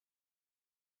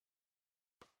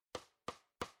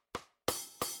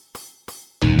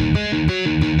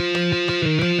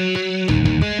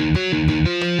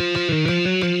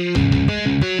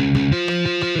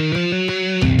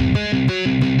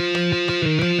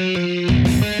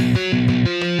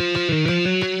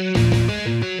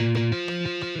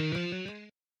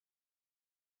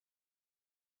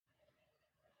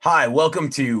Hi,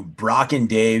 welcome to Brock and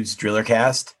Dave's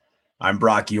Drillercast. I'm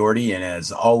Brock Yorty, and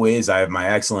as always, I have my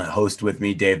excellent host with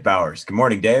me, Dave Bowers. Good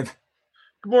morning, Dave.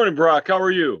 Good morning, Brock. How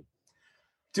are you?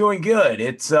 Doing good.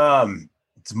 It's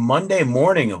Monday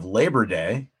morning of Labor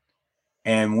Day,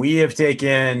 and we have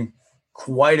taken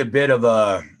quite a bit of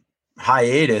a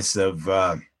hiatus of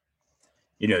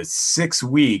 6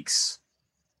 weeks,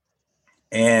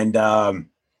 and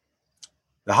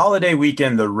the holiday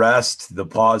weekend, the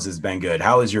pause has been good.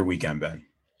 How has your weekend been?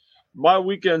 My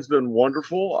weekend's been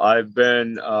wonderful. I've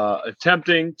been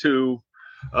attempting to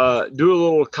do a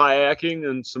little kayaking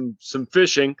and some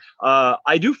fishing.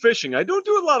 I do fishing. I don't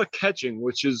do a lot of catching,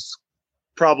 which is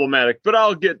problematic, but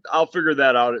I'll figure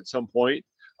that out at some point.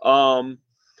 But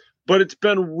it's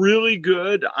been really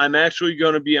good. I'm actually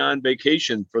going to be on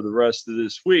vacation for the rest of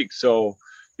this week. So,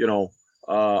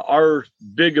 our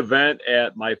big event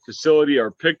at my facility,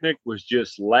 our picnic, was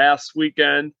just last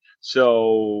weekend.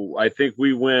 So I think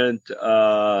we went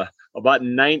about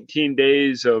 19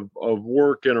 days of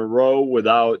work in a row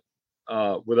without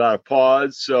a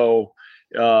pause. So,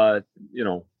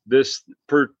 this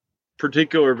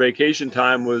particular vacation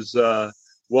time was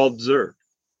well deserved.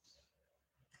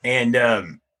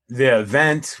 And the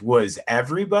event was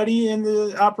everybody in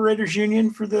the operators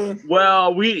union for the.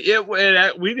 Well, we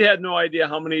had no idea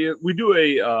how many. We do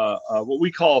a what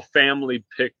we call a family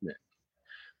picnic.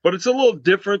 But it's a little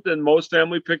different than most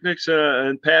family picnics.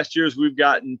 In past years, we've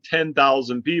gotten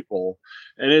 10,000 people,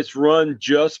 and it's run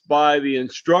just by the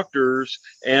instructors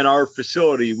and our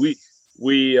facility.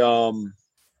 We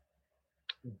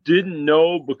didn't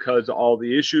know, because of all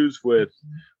the issues with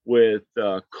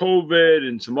COVID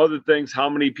and some other things, how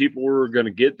many people we were going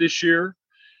to get this year.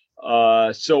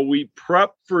 So we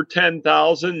prepped for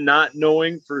 10,000, not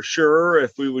knowing for sure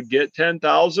if we would get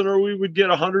 10,000 or we would get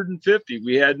 150.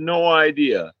 We had no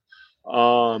idea.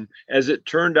 As it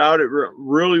turned out, it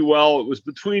really well. It was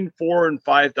between 4,000 and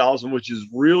 5,000, which is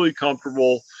really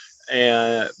comfortable,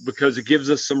 and because it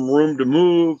gives us some room to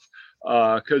move.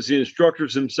 Because the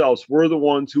instructors themselves were the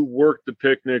ones who work the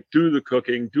picnic, do the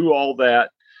cooking, do all that.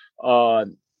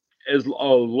 Along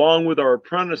with our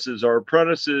apprentices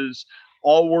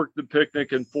all work the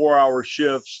picnic in 4-hour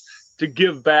shifts to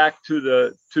give back to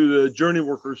the journey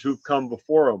workers who've come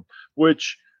before them,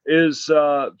 which is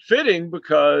fitting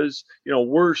because,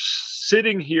 we're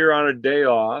sitting here on a day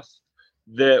off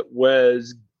that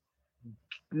was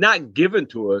not given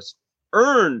to us,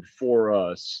 earned for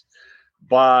us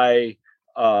by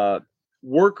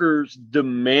workers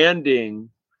demanding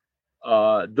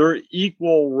their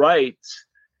equal rights.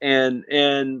 And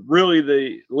really,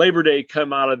 the Labor Day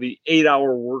come out of the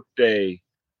 8-hour workday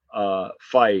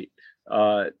fight.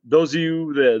 Those of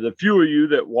you, the few of you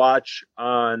that watch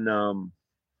on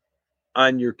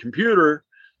your computer,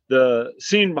 the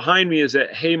scene behind me is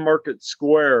at Haymarket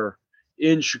Square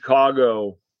in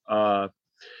Chicago. I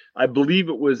believe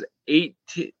it was late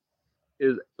 1800s. It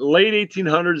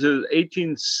was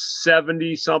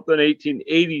 1870 something,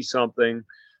 1880 something.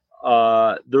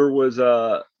 There was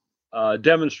a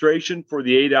demonstration for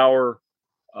the 8-hour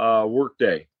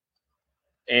workday.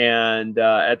 And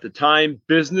at the time,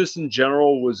 business in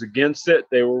general was against it.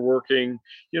 They were working,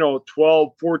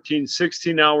 12, 14,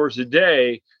 16 hours a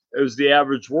day. It was the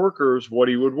average workers, what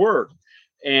he would work.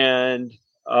 And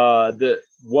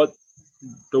what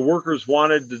the workers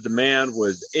wanted to demand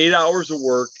was 8 hours of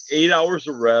work, 8 hours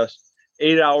of rest,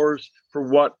 8 hours for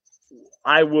what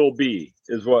I will be,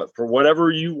 for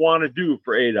whatever you want to do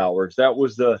for 8 hours. That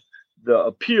was the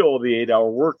appeal of the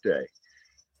 8-hour workday.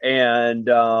 And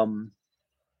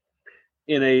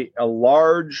in a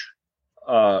large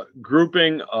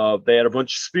grouping they had a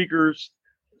bunch of speakers.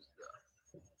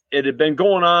 It had been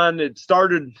going on. It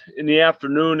started in the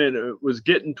afternoon and it was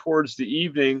getting towards the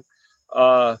evening.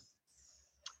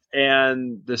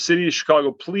 And the city of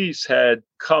Chicago police had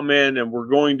come in and were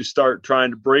going to start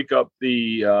trying to break up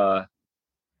the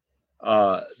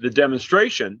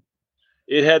demonstration.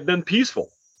 It had been peaceful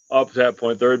up to that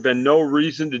point. There had been no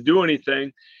reason to do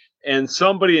anything. And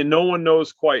somebody, and no one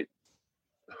knows quite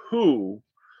who,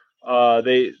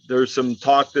 there's some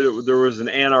talk that there was an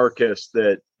anarchist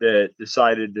that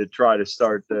decided to try to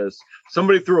start this.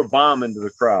 Somebody threw a bomb into the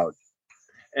crowd,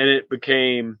 and it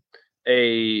became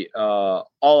a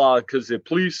all out, because the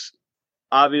police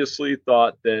obviously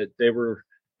thought that they were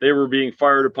being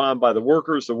fired upon by the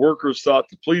workers. The workers thought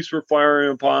the police were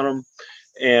firing upon them.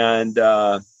 And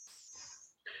I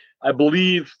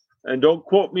believe, and don't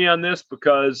quote me on this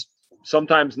because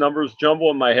sometimes numbers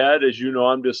jumble in my head. As you know,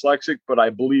 I'm dyslexic, but I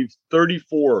believe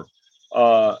 34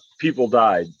 people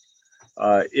died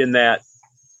in the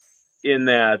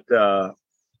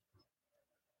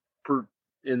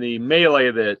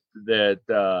melee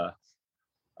that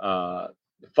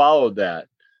followed that.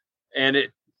 And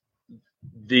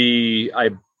I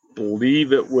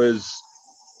believe it was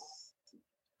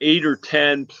 8 or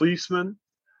 10 policemen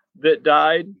that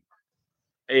died.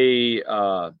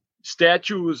 A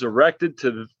statue was erected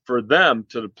for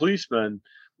the policemen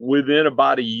within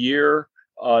about a year.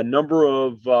 A number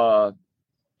of,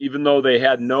 even though they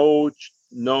had no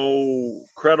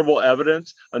credible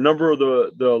evidence, a number of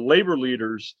the labor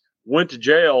leaders went to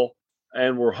jail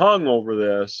and were hung over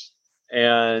this.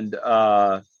 And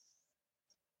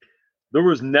there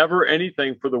was never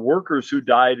anything for the workers who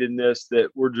died in this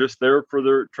that were just there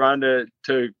for trying to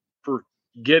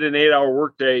get an 8-hour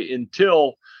workday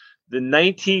until the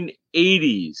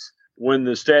 1980s, when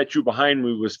the statue behind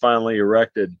me was finally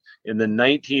erected in the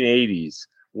 1980s,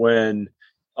 when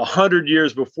 100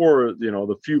 years before,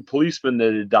 the few policemen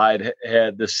that had died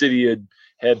had the city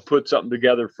had put something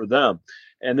together for them.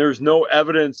 And there's no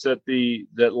evidence that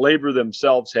labor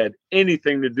themselves had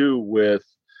anything to do with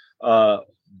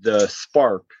the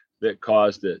spark that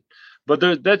caused it.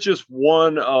 But that's just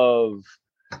one of,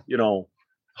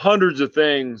 hundreds of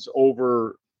things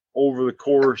over the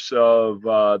course of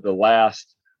the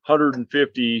last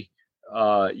 150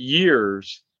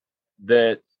 years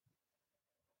that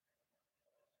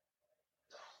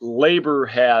labor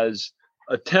has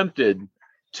attempted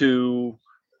to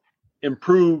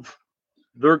improve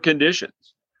their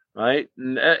conditions, right?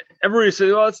 And everybody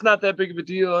says, "Well, it's not that big of a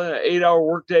deal. An 8-hour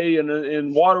workday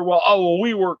in water." Well,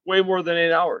 we work way more than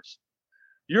 8 hours.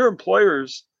 Your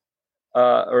employers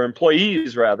or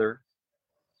employees rather,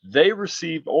 they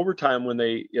receive overtime when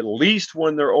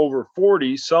they're over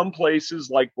 40. Some places,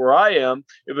 like where I am,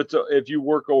 if you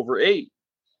work over 8.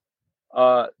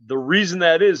 The reason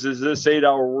that is this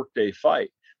 8-hour workday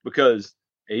fight, because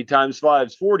 8 times 5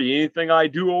 is 40. Anything I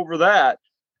do over that,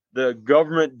 the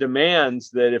government demands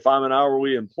that if I'm an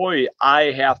hourly employee,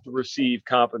 I have to receive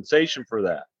compensation for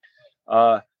that.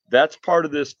 That's part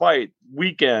of this fight.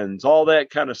 Weekends, all that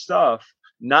kind of stuff,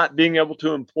 not being able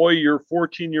to employ your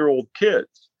 14-year-old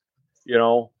kids,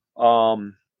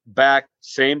 back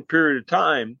same period of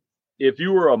time. If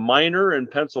you were a miner in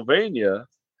Pennsylvania,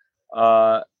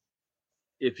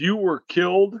 if you were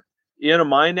killed in a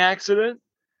mine accident,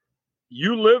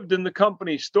 you lived in the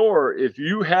company store. If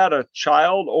you had a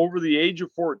child over the age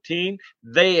of 14,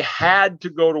 they had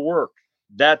to go to work.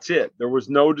 That's it. There was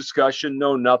no discussion,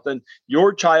 no nothing.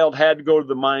 Your child had to go to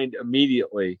the mine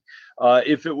immediately.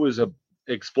 If it was an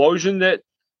explosion that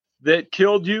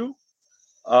killed you,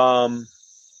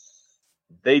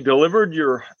 they delivered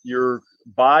your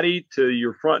body to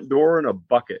your front door in a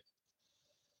bucket.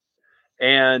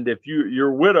 And if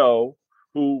your widow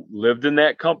who lived in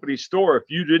that company store, if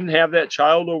you didn't have that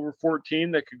child over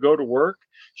 14 that could go to work,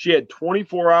 she had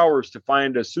 24 hours to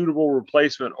find a suitable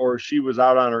replacement, or she was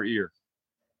out on her ear.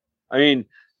 I mean,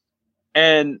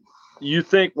 and you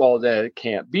think, well, that it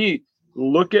can't be.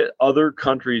 Look at other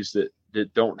countries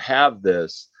that don't have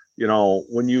this.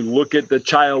 When you look at the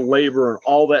child labor and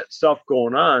all that stuff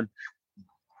going on,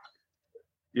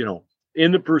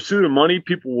 in the pursuit of money,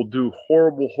 people will do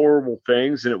horrible, horrible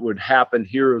things. And it would happen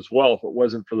here as well if it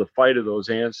wasn't for the fight of those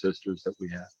ancestors that we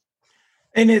have.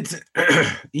 And it's,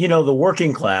 the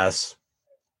working class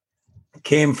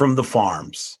came from the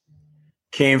farms,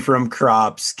 came from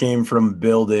crops, came from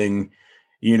building,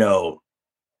 the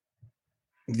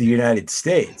United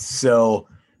States. So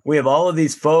we have all of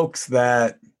these folks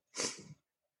that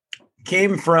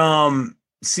came from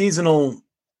seasonal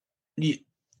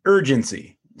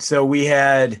urgency. So we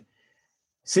had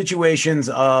situations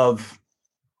of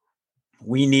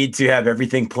we need to have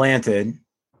everything planted,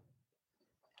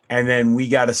 and then we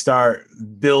got to start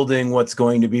building what's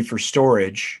going to be for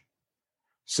storage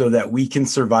so that we can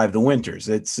survive the winters.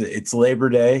 It's Labor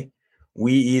Day.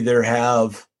 We either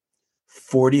have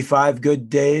 45 good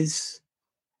days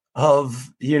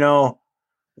of,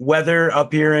 weather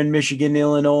up here in Michigan,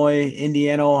 Illinois,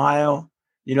 Indiana, Ohio,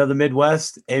 the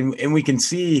Midwest. And we can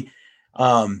see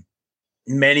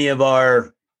many of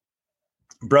our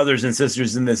brothers and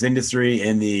sisters in this industry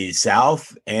in the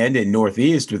South and in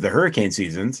Northeast with the hurricane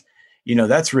seasons,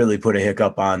 that's really put a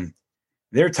hiccup on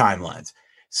their timelines.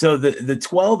 So the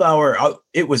 12-hour,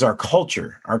 it was our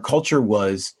culture. Our culture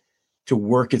was to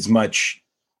work as much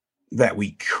that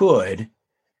we could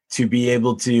to be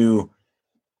able to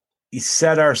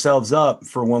set ourselves up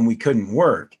for when we couldn't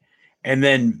work. And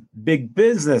then big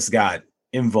business got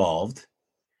involved.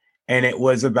 and it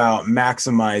was about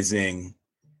maximizing,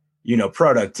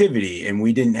 productivity, and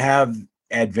we didn't have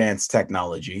advanced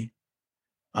technology.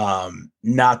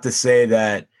 Not to say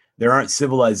that there aren't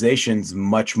civilizations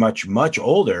much, much, much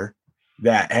older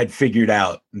that had figured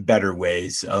out better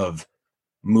ways of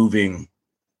moving,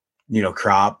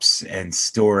 crops and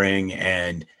storing,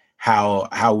 and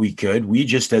how we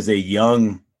just, as a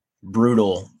young,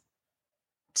 brutal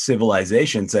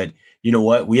civilization, said, you know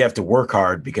what, we have to work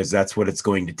hard because that's what it's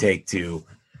going to take to,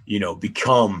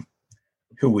 become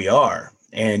who we are.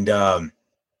 And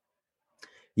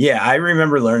yeah, I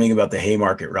remember learning about the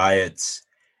Haymarket riots,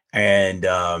 and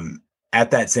at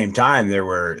that same time, there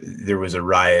was a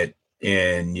riot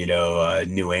in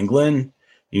New England.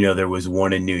 There was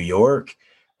one in New York.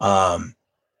 Um,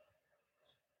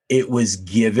 it was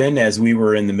given, as we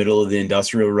were in the middle of the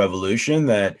Industrial Revolution,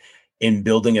 that in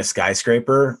building a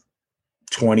skyscraper,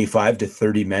 25 to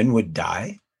 30 men would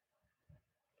die.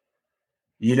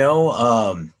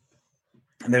 And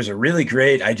there's a really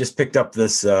great. I just picked up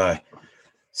this.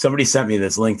 Somebody sent me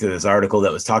this link to this article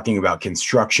that was talking about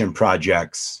construction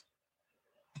projects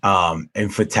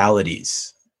and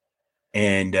fatalities,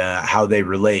 and how they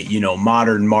relate,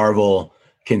 modern marvel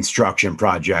construction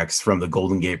projects, from the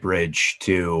Golden Gate Bridge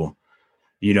to,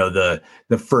 the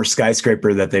first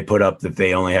skyscraper that they put up, that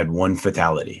they only had one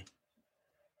fatality,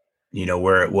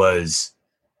 where it was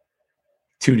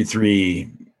 2 to 3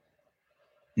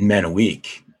 men a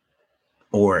week,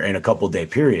 or in a couple day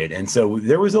period. And so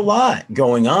there was a lot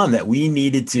going on that we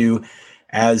needed to,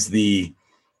 as the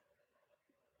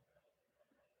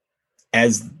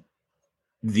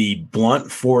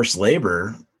blunt force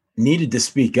labor, needed to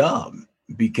speak up,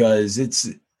 because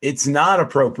it's not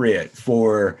appropriate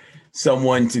for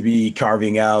someone to be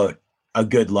carving out a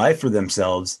good life for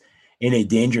themselves in a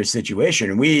dangerous situation.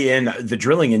 And we in the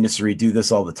drilling industry do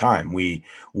this all the time.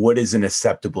 What is an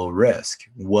acceptable risk?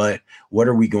 What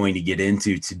are we going to get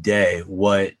into today?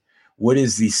 What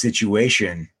is the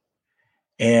situation?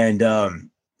 And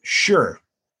sure,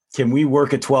 can we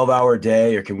work a 12-hour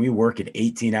day, or can we work an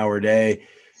 18-hour day?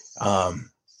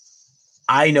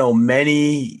 I know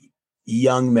many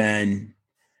young men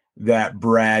that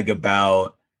brag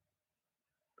about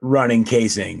running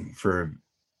casing for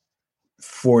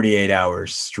 48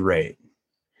 hours straight.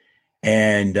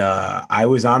 And I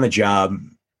was on a job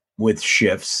with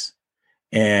shifts,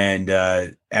 and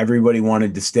everybody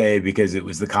wanted to stay because it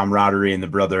was the camaraderie and the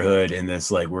brotherhood, and this,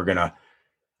 like, we're gonna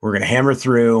hammer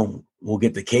through. We'll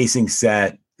get the casing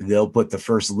set. They'll put the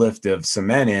first lift of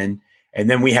cement in, and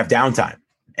then we have downtime.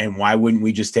 And why wouldn't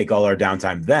we just take all our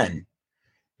downtime then?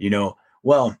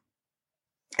 Well,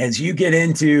 as you get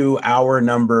into hour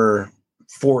number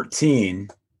 14,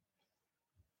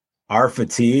 our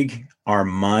fatigue, our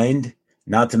mind,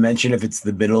 not to mention if it's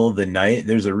the middle of the night,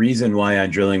 there's a reason why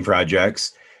on drilling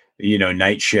projects,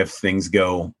 night shift, things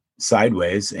go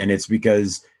sideways. And it's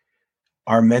because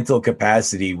our mental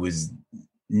capacity was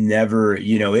never,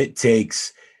 it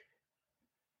takes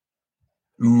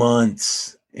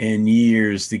months and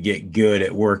years to get good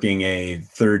at working a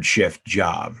third shift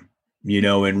job,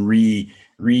 and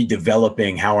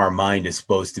redeveloping how our mind is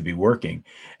supposed to be working.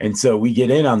 And so we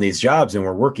get in on these jobs and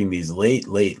we're working these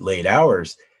late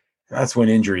hours. That's when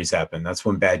injuries happen. That's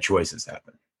when bad choices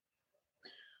happen.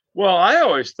 Well, I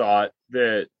always thought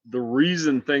that the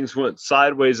reason things went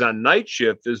sideways on night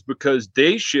shift is because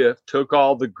day shift took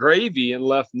all the gravy and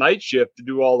left night shift to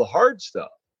do all the hard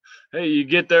stuff. Hey, you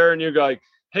get there and you're like,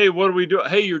 hey, what do we do?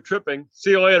 Hey, you're tripping.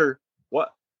 See you later.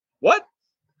 What?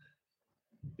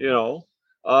 No,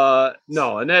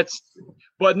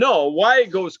 why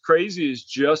it goes crazy is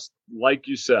just like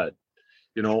you said,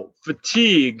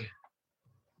 fatigue.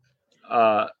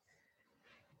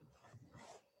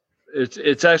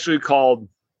 It's actually called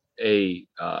a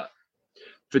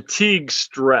fatigue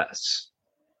stress.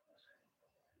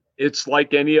 It's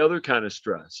like any other kind of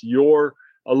stress.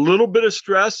 A little bit of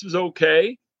stress is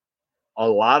okay. A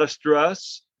lot of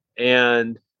stress,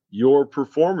 and your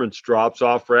performance drops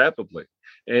off rapidly.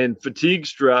 And fatigue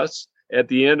stress at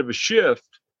the end of a shift,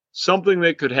 something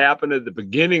that could happen at the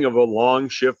beginning of a long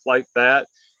shift like that,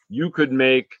 you could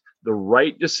make the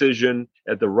right decision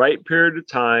at the right period of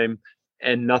time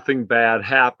and nothing bad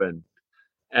happened.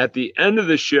 At the end of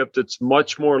the shift, it's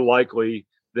much more likely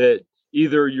that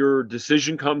either your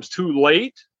decision comes too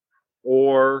late,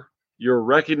 or you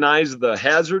recognize the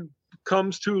hazard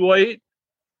comes too late,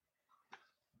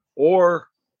 or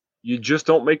you just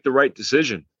don't make the right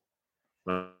decision.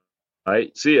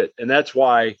 Right? See it. And that's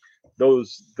why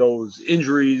those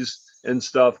injuries and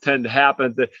stuff tend to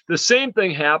happen. The same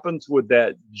thing happens with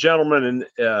that gentleman in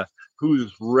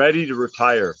who's ready to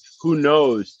retire, who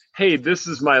knows, hey, this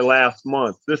is my last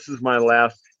month. This is my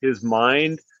last. His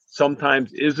mind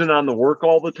sometimes isn't on the work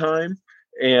all the time.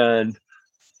 And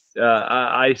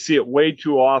I see it way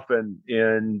too often.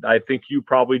 And I think you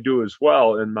probably do as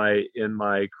well in my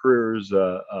career as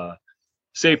a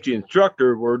safety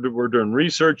instructor. We're doing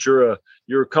research. You're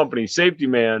a company safety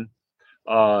man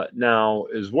now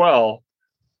as well,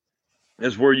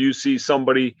 is where you see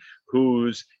somebody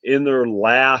who's in their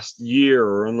last year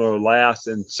or in their last,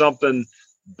 and something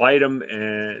bite them,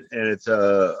 and it's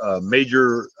a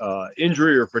major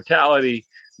injury or fatality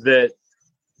that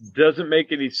doesn't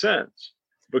make any sense,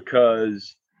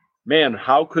 because, man,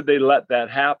 how could they let that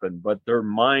happen? But their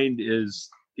mind is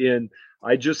in.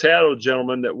 I just had a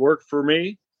gentleman that worked for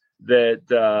me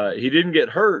that he didn't get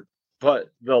hurt, but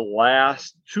the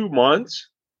last 2 months,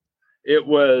 it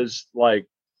was like,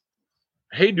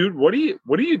 hey, dude, what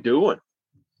are you doing?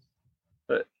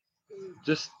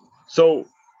 Just so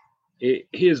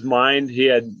his mind, he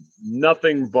had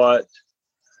nothing but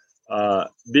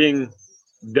being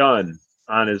done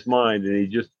on his mind, and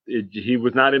he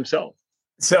was not himself.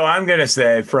 So I'm going to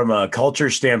say, from a culture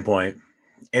standpoint,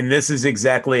 and this is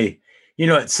exactly,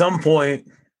 at some point,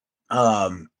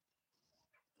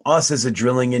 us as a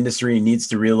drilling industry needs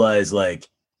to realize, like,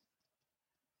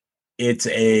 it's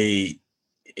a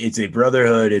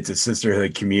brotherhood, it's a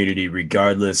sisterhood community,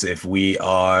 regardless if we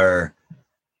are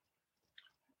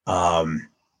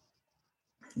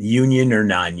union or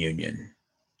non-union.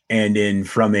 And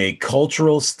from a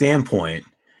cultural standpoint,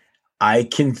 I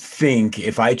can think,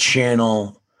 if I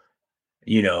channel,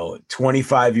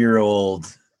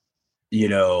 25-year-old,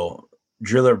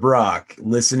 Driller Brock,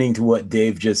 listening to what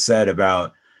Dave just said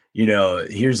about,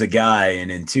 here's a guy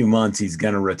and in 2 months he's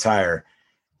going to retire.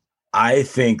 I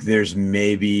think there's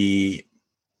maybe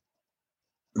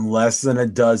less than a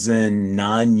dozen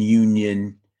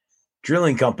non-union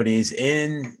drilling companies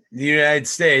in the United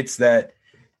States that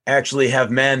actually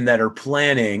have men that are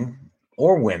planning,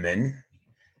 or women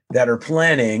that are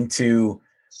planning to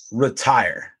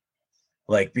retire.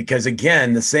 Like, because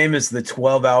again, the same as the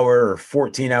 12-hour or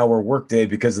 14-hour workday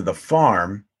because of the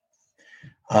farm,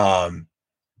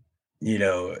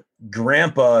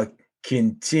 Grandpa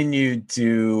continued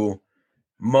to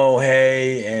mow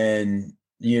hay and,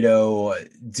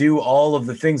 do all of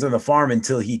the things on the farm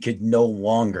until he could no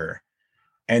longer.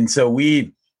 And so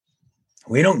we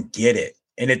don't get it.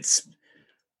 And it's,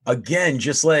 again,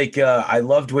 just like I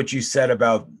loved what you said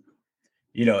about,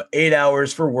 8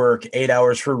 hours for work, 8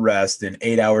 hours for rest, and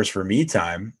 8 hours for me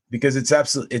time, because it's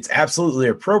absolutely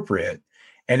appropriate.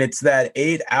 And it's that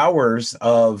 8 hours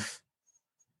of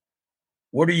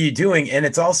what are you doing? And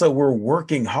it's also, we're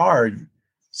working hard.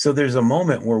 So there's a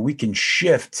moment where we can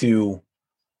shift to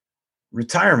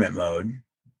retirement mode.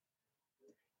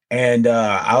 And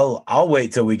I'll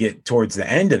wait till we get towards the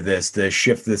end of this to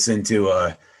shift this into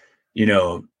a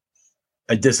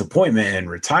disappointment and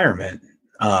retirement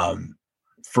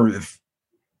for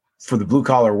the blue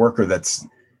collar worker that's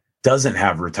doesn't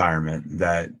have retirement,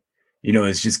 that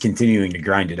is just continuing to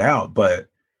grind it out. But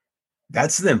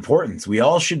that's the importance. We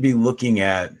all should be looking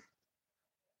at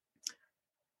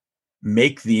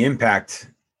make the impact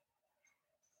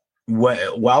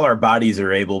while our bodies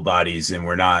are able bodies and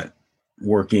we're not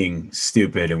working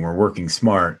stupid and we're working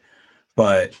smart,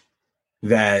 but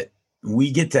that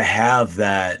we get to have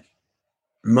that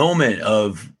moment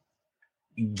of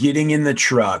getting in the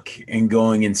truck and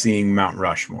going and seeing Mount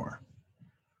Rushmore,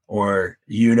 or,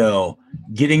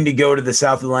 getting to go to the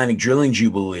South Atlantic Drilling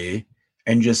Jubilee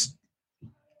and just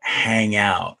hang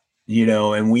out,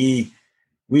 and we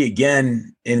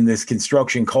again, in this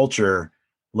construction culture,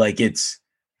 like it's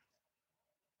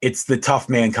the tough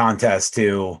man contest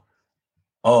to,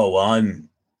 oh, well,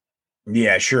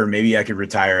 yeah, sure, maybe I could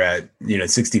retire at,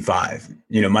 65.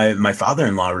 My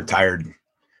father-in-law retired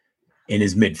in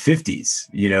his mid-50s,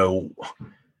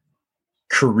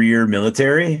 career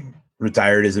military,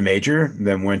 retired as a major,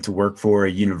 then went to work for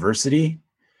a university,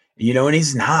 and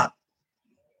he's not,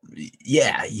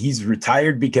 he's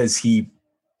retired because he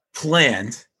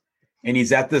planned and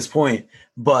he's at this point,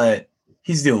 but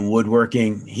he's doing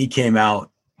woodworking. He came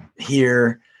out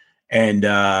here and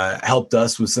helped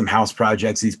us with some house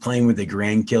projects. He's playing with the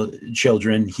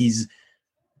grandchildren. He's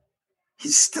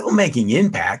still making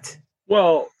impact.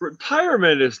 Well,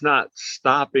 retirement is not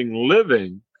stopping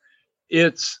living.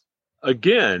 It's,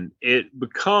 again, it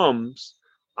becomes,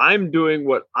 I'm doing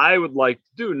what I would like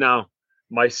to do. Now,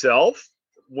 myself,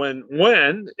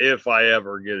 when if I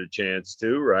ever get a chance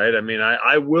to, right? I mean,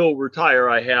 I will retire.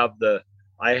 I have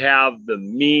the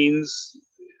means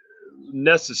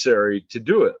necessary to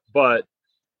do it. But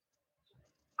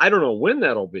I don't know when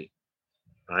that'll be.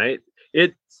 Right?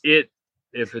 It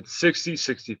if it's 60,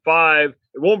 65,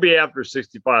 it won't be after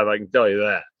 65. I can tell you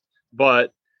that.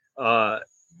 But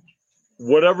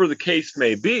whatever the case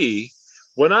may be,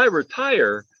 when I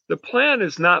retire, the plan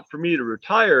is not for me to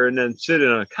retire and then sit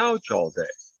on a couch all day.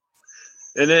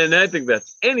 And I think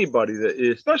that's anybody that,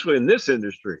 especially in this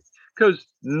industry, because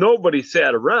nobody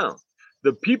sat around.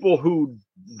 The people who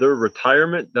their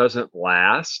retirement doesn't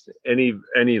last any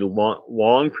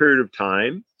long period of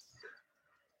time,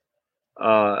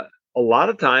 a lot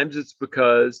of times it's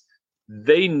because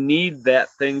they need that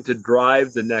thing to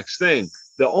drive the next thing.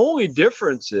 The only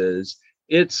difference is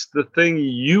it's the thing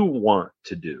you want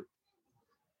to do.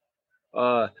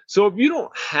 So if you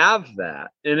don't have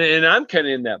that, and I'm kind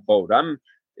of in that boat,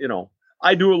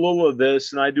 I do a little of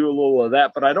this and I do a little of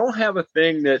that, but I don't have a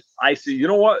thing that I see, you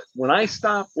know what, when I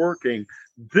stop working,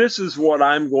 this is what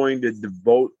I'm going to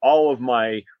devote all of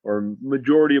my or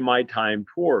majority of my time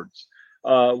towards.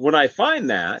 When I find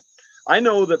that, I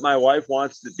know that my wife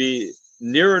wants to be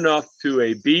near enough to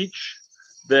a beach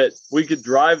that we could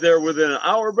drive there within an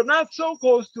hour, but not so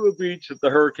close to a beach that the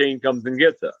hurricane comes and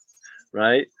gets us,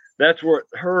 right? That's what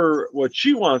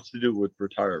she wants to do with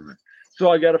retirement.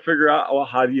 So I got to figure out, well,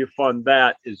 how do you fund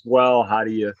that as well?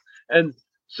 And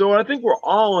so I think we're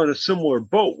all in a similar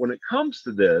boat when it comes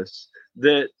to this,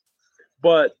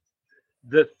 but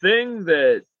the thing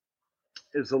that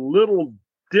is a little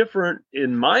different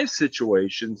in my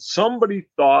situation, somebody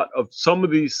thought of some of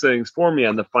these things for me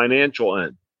on the financial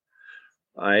end,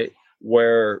 right?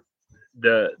 Where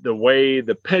the way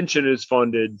the pension is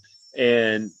funded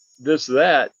and this,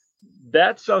 that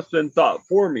stuff's been thought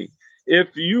for me.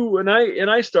 If you and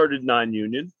I started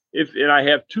non-union, and I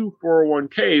have 2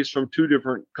 401ks from 2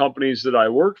 different companies that I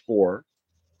worked for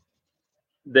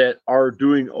that are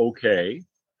doing okay.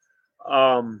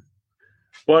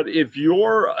 But if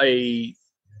you're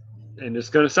and it's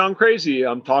going to sound crazy,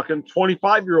 I'm talking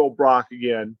 25-year-old Brock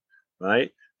again,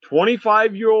 right?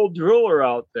 25-year-old driller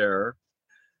out there,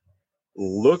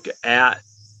 look at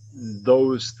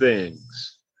those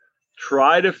things.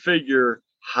 Try to figure,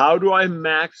 how do I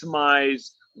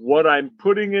maximize what I'm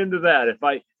putting into that?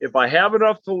 If I have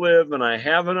enough to live and I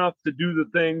have enough to do the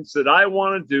things that I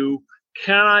want to do,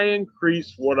 can I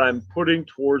increase what I'm putting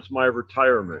towards my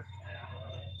retirement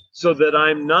so that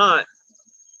I'm not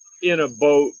in a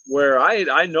boat where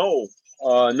I know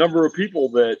a number of people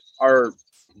that are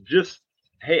just,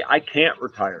 hey, I can't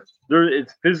retire.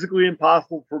 It's physically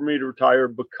impossible for me to retire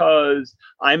because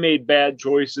I made bad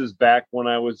choices back when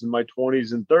I was in my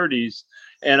 20s and 30s,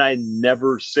 and I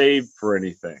never saved for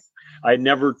anything. I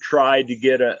never tried to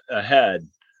get ahead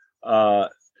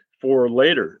for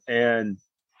later. And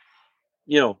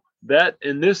that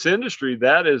in this industry,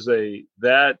 that is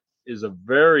a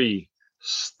very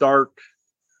stark,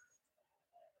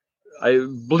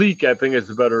 bleak, I think is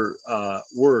a better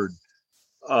word,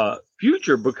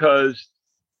 future, because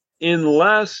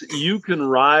unless you can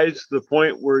rise to the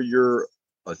point where you're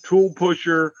a tool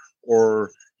pusher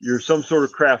or you're some sort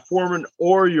of craft foreman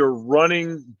or you're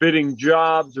bidding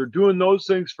jobs or doing those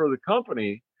things for the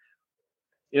company,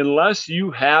 unless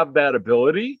you have that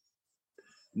ability,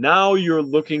 now you're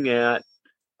looking at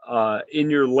in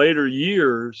your later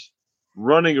years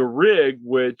running a rig,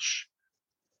 which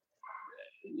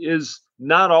is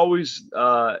not always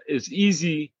as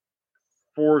easy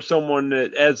for someone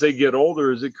that as they get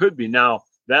older as it could be. Now,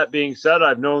 that being said,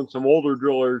 I've known some older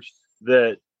drillers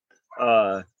that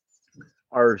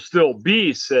are still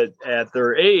beasts at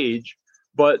their age,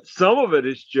 but some of it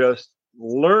is just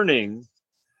learning.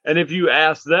 And if you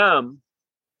ask them,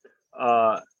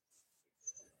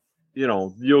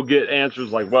 you'll get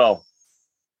answers like, well,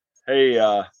 hey,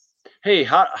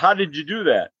 how did you do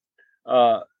that?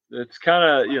 It's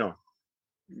kind of,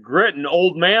 grit and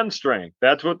old man strength.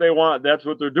 That's what they want. That's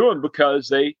what they're doing because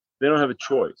they don't have a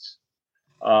choice.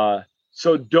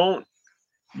 So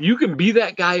you can be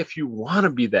that guy if you want to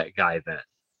be that guy then.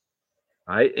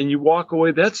 Right. And you walk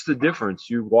away. That's the difference.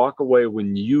 You walk away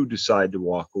when you decide to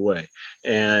walk away.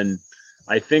 And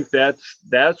I think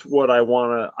that's what I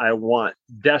want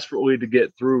desperately to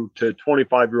get through to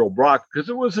 25-year-old Brock, because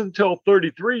it wasn't until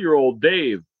 33-year-old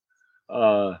Dave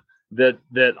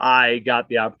that I got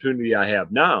the opportunity I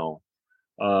have now.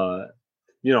 So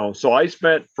I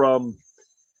spent from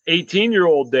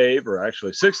 18-year-old Dave, or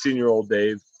actually 16-year-old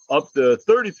Dave, up to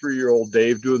 33-year-old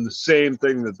Dave doing the same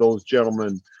thing that those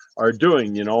gentlemen are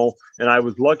doing, and I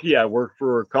was lucky. I worked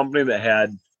for a company that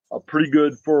had a pretty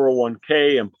good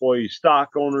 401k, employee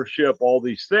stock ownership, all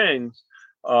these things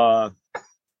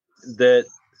that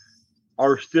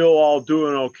are still all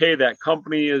doing okay. That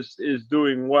company is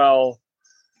doing well.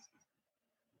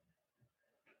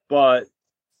 But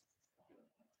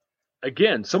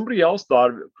again, somebody else thought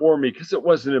of it for me because it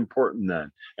wasn't important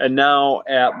then. And now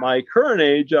at my current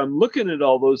age, I'm looking at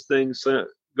all those things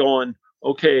going,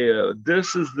 okay,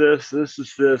 this is this, this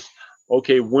is this.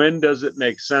 Okay, when does it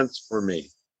make sense for me?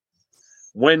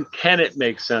 When can it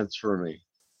make sense for me?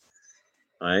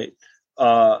 Right?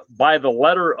 By the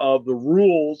letter of the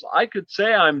rules, I could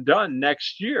say I'm done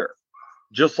next year,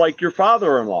 just like your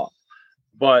father-in-law.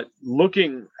 But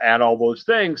looking at all those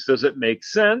things, does it make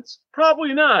sense?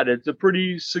 Probably not. It's a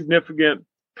pretty significant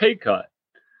pay cut,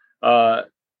 and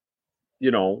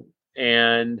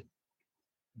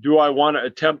do I want to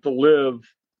attempt to live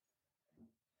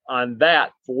on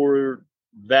that for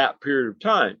that period of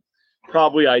time?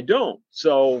 Probably I don't.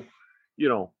 So,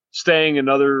 staying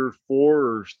another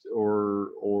 4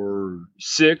 or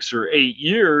 6 or 8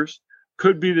 years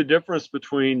could be the difference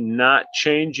between not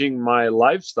changing my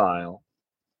lifestyle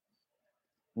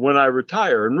when I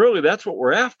retire. And really, that's what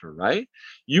we're after, right?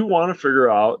 You want to figure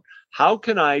out, how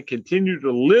can I continue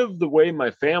to live the way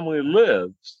my family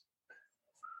lives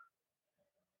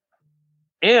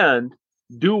and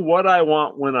do what I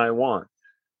want when I want?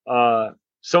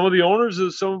 Some of the owners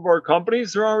of some of our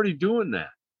companies, they're already doing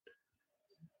that.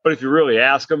 But if you really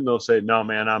ask them, they'll say, no,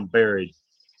 man, I'm buried.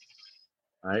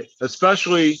 Right?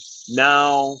 Especially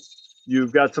now,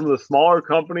 you've got some of the smaller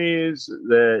companies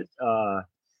that,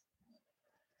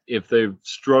 if they've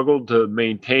struggled to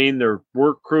maintain their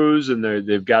work crews, and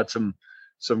they've got some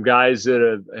guys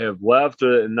that have left,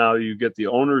 and now you get the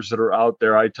owners that are out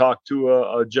there. I talked to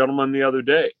a gentleman the other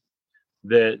day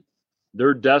that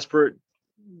they're desperate.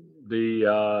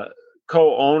 The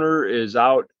co-owner is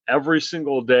out every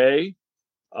single day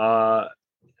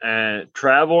and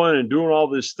traveling and doing all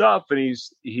this stuff, and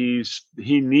he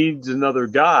needs another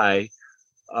guy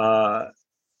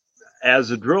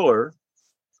as a driller.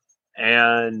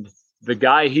 And the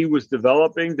guy he was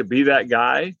developing to be that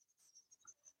guy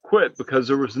quit because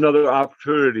there was another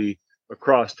opportunity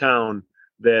across town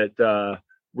that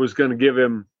was going to give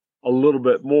him a little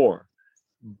bit more.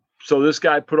 So this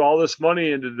guy put all this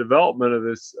money into development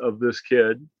of this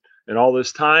kid, and all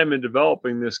this time in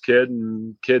developing this kid,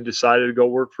 and kid decided to go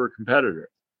work for a competitor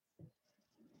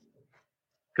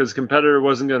because the competitor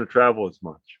wasn't going to travel as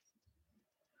much.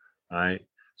 All right.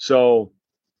 So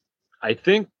I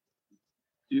think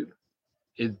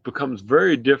it becomes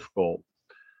very difficult.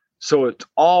 So it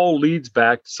all leads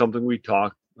back to something we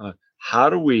talked. How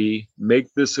do we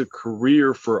make this a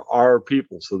career for our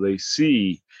people, so they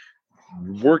see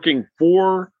working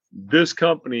for this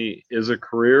company is a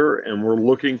career, and we're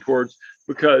looking towards,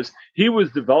 because he was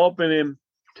developing him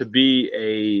to be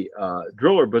a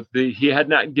driller, but he had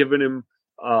not given him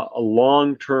a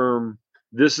long-term,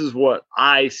 this is what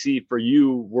I see for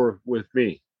you, work with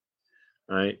me.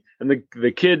 Right. And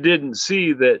the kid didn't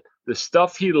see that the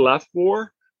stuff he left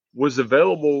for was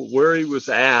available where he was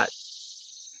at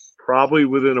probably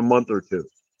within a month or two.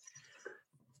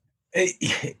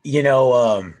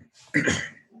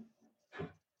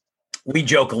 We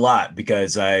joke a lot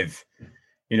because I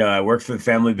work for the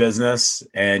family business,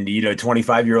 and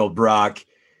 25-year-old Brock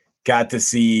got to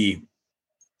see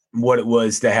what it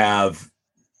was to have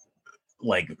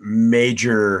like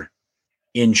major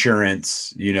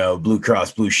insurance, Blue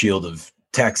Cross Blue Shield of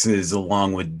Texas,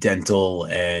 along with dental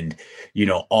and,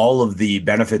 all of the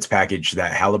benefits package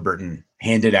that Halliburton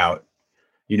handed out,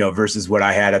 versus what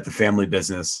I had at the family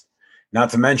business. Not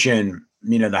to mention,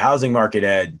 the housing market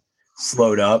had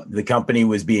slowed up. The company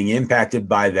was being impacted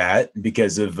by that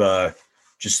because of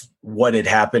just what had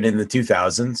happened in the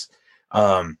 2000s.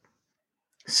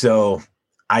 So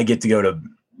I get to go to,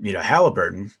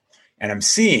 Halliburton, and I'm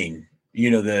seeing,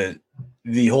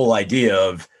 the whole idea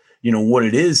of, what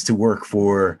it is to work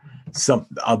for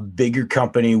a bigger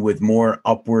company with more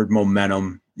upward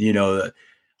momentum,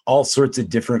 all sorts of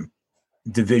different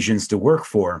divisions to work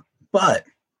for. But at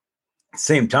the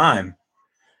same time,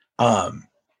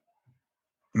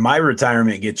 my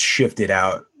retirement gets shifted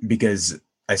out because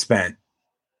I spent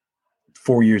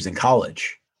 4 years in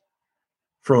college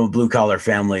from a blue collar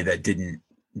family that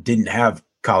didn't have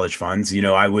college funds.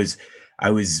 I was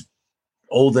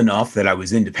old enough that I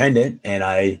was independent, and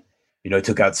I,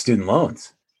 took out student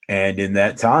loans. And in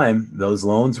that time, those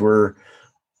loans were,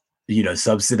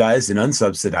 subsidized and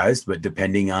unsubsidized, but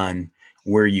depending on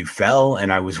where you fell.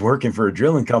 And I was working for a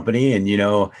drilling company, and,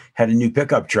 had a new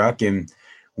pickup truck and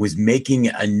was making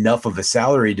enough of a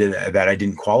salary that I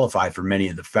didn't qualify for many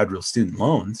of the federal student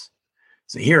loans.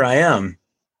 So here I am,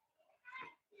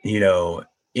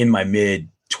 in my mid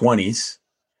 20s,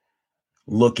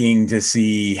 looking to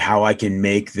see how I can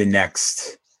make the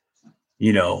next,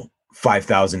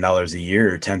 $5,000 a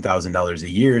year or $10,000 a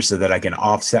year so that I can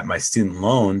offset my student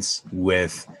loans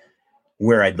with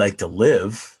where I'd like to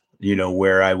live,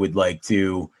 where I would like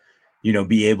to,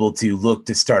 be able to look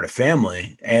to start a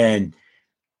family. And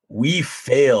we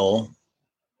fail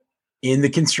in the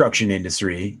construction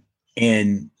industry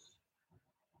and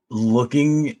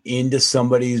looking into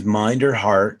somebody's mind or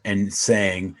heart and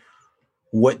saying,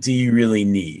 what do you really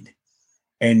need?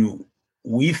 And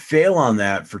we fail on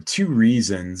that for two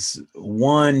reasons.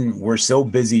 One, we're so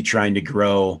busy trying to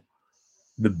grow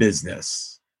the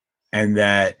business, and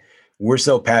that we're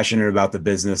so passionate about the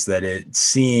business that it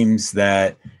seems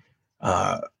that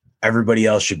everybody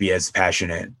else should be as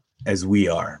passionate as we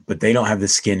are, but they don't have the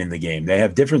skin in the game. They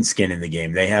have different skin in the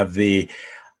game. They have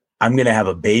I'm going to have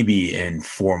a baby in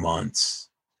 4 months.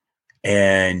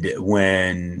 And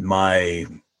when my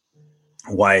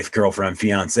wife, girlfriend,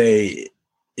 fiance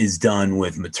is done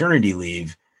with maternity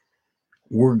leave,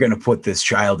 we're going to put this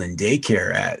child in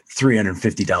daycare at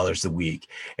 $350 a week.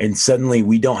 And suddenly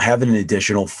we don't have an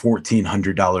additional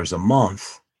 $1,400 a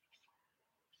month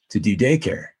to do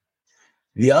daycare.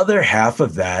 The other half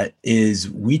of that is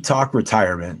we talk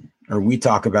retirement, or we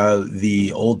talk about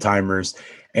the old timers.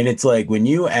 And it's like when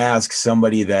you ask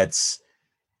somebody that's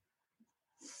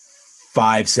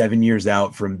 5-7 years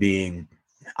out from being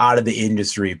out of the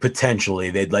industry, potentially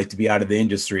they'd like to be out of the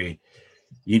industry,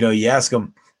 you ask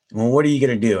them, well, what are you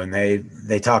going to do? And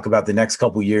they talk about the next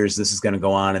couple of years, this is going to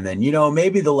go on. And then,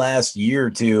 maybe the last year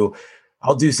or two,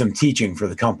 I'll do some teaching for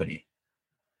the company.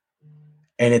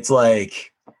 And it's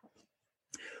like,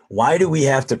 why do we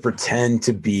have to pretend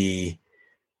to be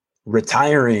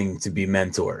retiring to be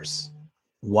mentors?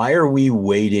 Why are we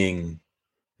waiting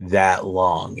that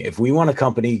long? If we want a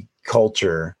company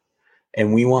culture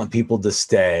and we want people to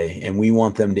stay and we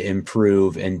want them to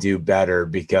improve and do better,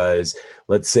 because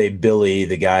let's say Billy,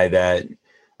 the guy that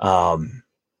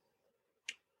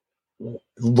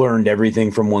learned everything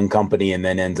from one company and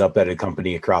then ends up at a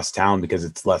company across town because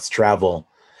it's less travel.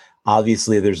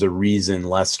 Obviously, there's a reason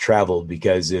less travel,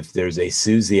 because if there's a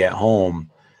Susie at home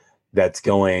that's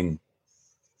going,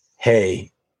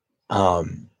 hey, I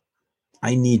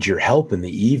need your help in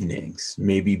the evenings.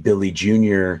 Maybe Billy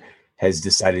Jr. has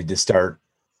decided to start,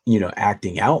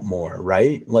 acting out more,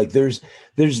 right? Like there's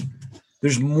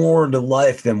more to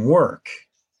life than work.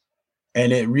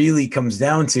 And it really comes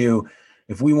down to,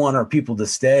 if we want our people to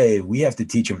stay, we have to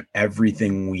teach them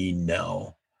everything we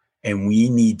know. And we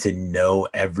need to know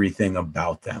everything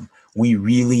about them. We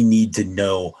really need to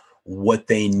know what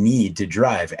they need to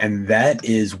drive. And that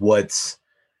is what's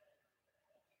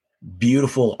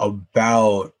beautiful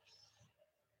about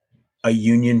a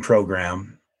union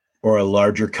program or a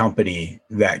larger company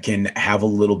that can have a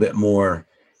little bit more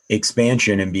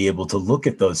expansion and be able to look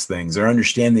at those things or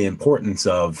understand the importance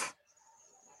of,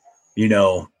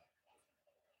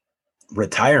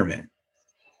 retirement.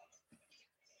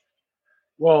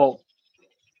 Well,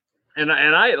 and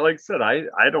I, like I said,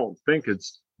 I don't think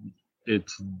it's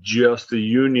just a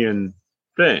union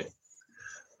thing,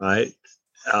 right?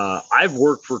 I've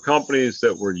worked for companies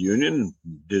that were union,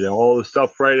 did all the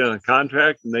stuff right on the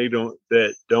contract, and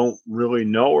that don't really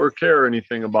know or care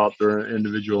anything about their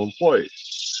individual employees.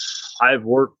 I've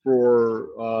worked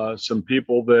for some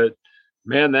people that,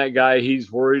 man, that guy,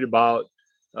 he's worried about,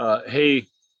 hey,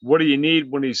 what do you need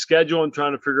when he's scheduling,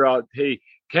 trying to figure out, hey,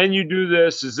 can you do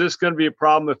this? Is this going to be a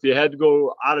problem if you had to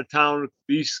go out of town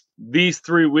these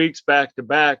 3 weeks back to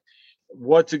back?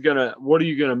 What are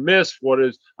you gonna miss?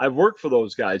 I've worked for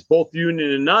those guys, both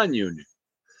union and non-union.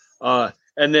 And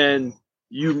then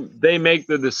they make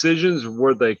the decisions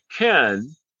where they can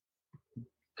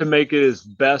to make it as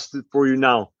best for you.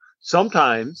 Now,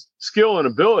 sometimes skill and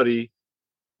ability,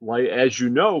 like, as you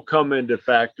know, come into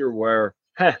factor where,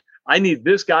 I need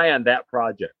this guy on that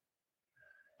project.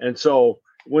 And so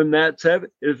when that's said,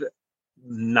 is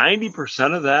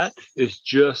 90% of that is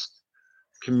just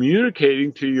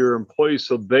communicating to your employees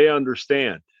so they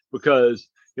understand. Because,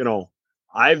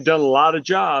 I've done a lot of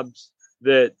jobs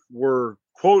that were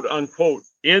quote unquote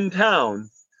in town,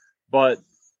 but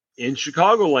in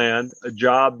Chicagoland, a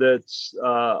job that's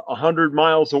 100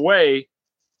 miles away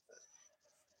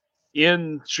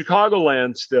in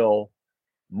Chicagoland still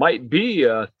might be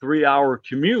a 3-hour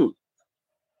commute,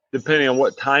 depending on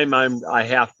what time I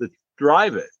have to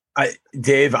drive it.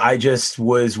 Dave, I just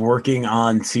was working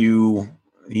on two,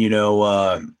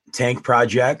 tank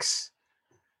projects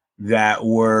that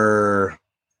were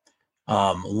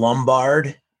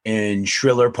Lombard and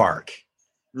Schiller Park.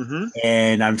 Mm-hmm.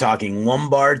 And I'm talking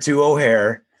Lombard to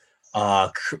O'Hare.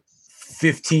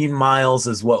 15 miles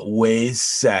is what Waze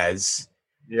says.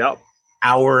 Yep.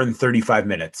 hour and 35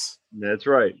 minutes. That's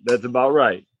right. That's about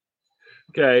right.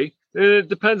 Okay. And it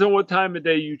depends on what time of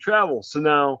day you travel. So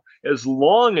now, as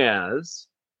long as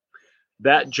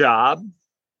that job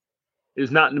is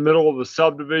not in the middle of a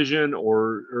subdivision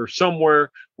or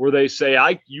somewhere where they say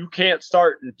you can't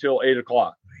start until 8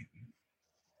 o'clock.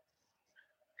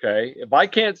 Okay. If I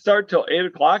can't start till 8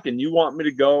 o'clock and you want me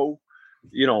to go,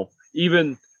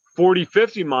 even 40,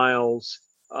 50 miles,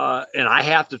 and I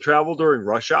have to travel during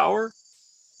rush hour,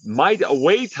 my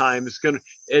away time is going to,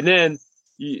 and then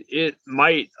it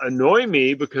might annoy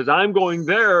me because I'm going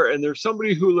there and there's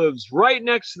somebody who lives right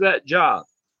next to that job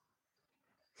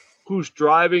who's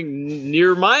driving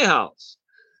near my house.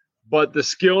 But the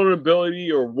skill and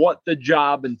ability or what the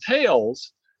job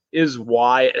entails is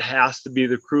why it has to be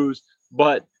the crew's.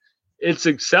 But it's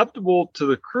acceptable to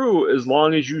the crew as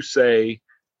long as you say,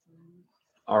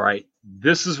 all right,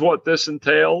 this is what this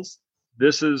entails.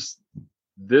 This is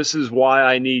why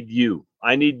I need you.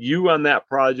 I need you on that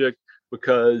project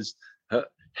because,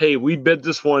 hey, we bid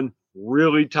this one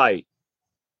really tight.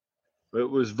 It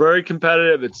was very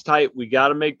competitive. It's tight. We got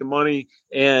to make the money.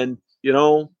 And,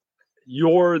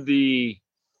 you're the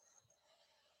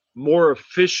more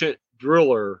efficient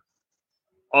driller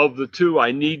of the two.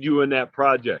 I need you in that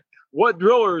project. What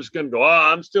driller is going to go,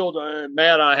 I'm still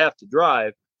mad I have to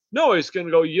drive? No, he's going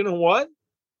to go, you know what?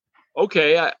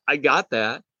 Okay, I got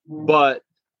that. But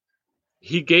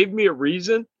he gave me a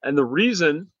reason, and the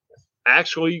reason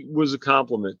actually was a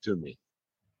compliment to me.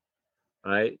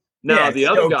 Right? Now, the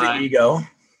other guy, the ego.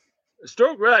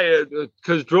 Stroke, right?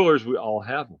 Because drillers, we all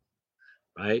have them.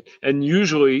 Right. And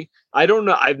usually, I don't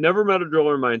know. I've never met a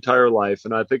driller in my entire life.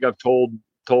 And I think I've told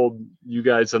you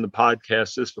guys on the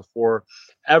podcast this before.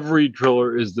 Every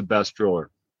driller is the best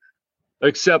driller.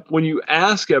 Except when you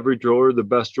ask every driller the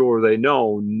best driller they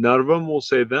know, none of them will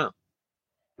say them.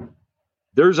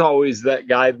 There's always that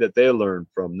guy that they learned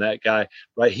from. That guy,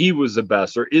 right? He was the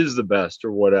best or is the best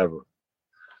or whatever.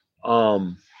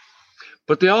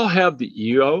 But they all have the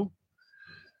ego.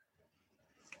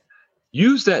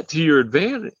 Use that to your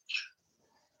advantage.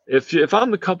 If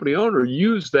I'm the company owner,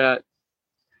 use that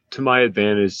to my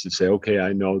advantage to say, okay,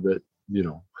 I know that,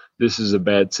 this is a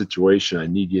bad situation. I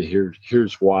need you.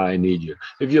 Here's why I need you.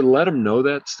 If you let them know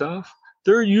that stuff,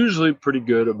 they're usually pretty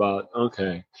good about,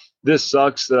 okay, this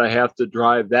sucks that I have to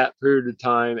drive that period of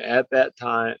time, at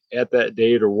that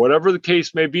date, or whatever the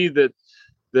case may be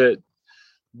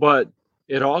but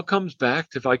it all comes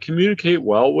back to if I communicate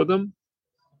well with them,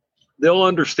 they'll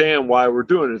understand why we're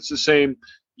doing it. It's the same.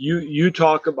 You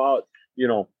talk about,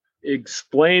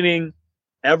 explaining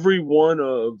every one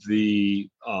of the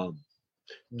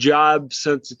job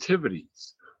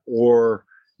sensitivities or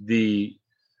the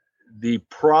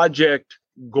project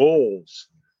goals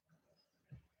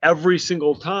every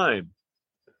single time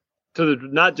to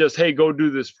not just, hey, go do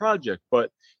this project,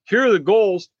 but here are the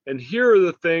goals and here are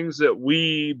the things that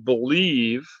we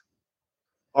believe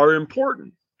are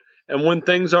important. And when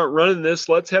things aren't running this,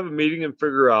 let's have a meeting and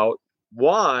figure out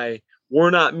why we're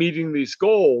not meeting these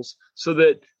goals so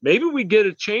that maybe we get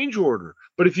a change order.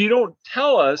 But if you don't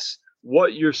tell us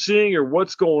what you're seeing or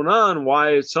what's going on,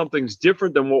 why something's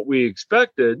different than what we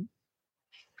expected,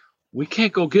 we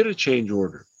can't go get a change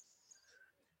order.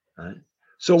 Right?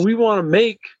 So we want to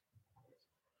make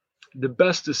the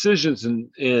best decisions,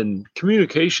 and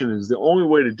communication is the only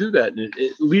way to do that. And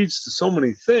it leads to so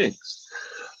many things.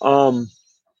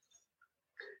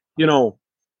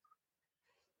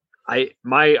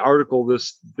 My article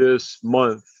this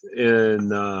month in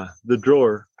the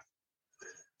Driller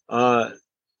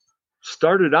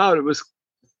started out, it was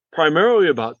primarily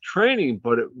about training,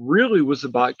 but it really was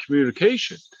about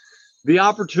communication. The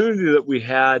opportunity that we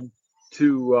had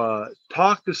to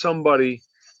talk to somebody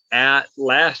at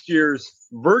last year's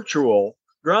virtual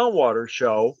groundwater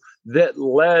show that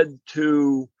led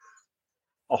to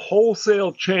a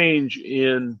wholesale change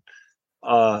in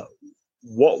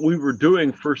what we were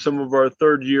doing for some of our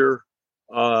third year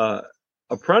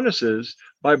apprentices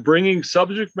by bringing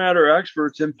subject matter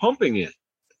experts in pumping in.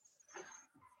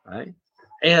 Right.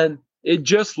 And it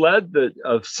just led to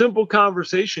a simple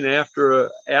conversation after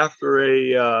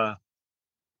a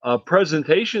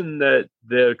presentation that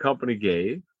the company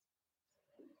gave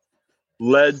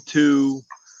led to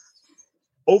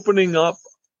opening up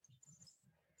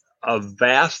a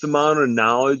vast amount of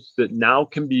knowledge that now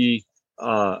can be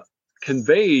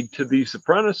conveyed to these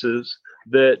apprentices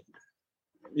that,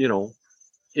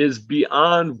 is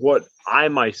beyond what I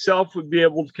myself would be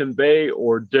able to convey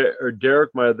or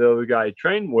Derek, the other guy I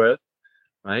trained with,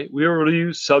 right? We were able to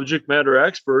use subject matter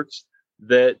experts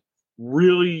that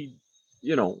really,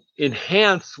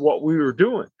 enhance what we were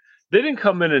doing. They didn't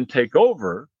come in and take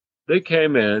over. They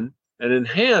came in and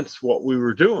enhanced what we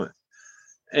were doing.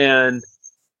 And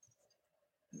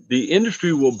the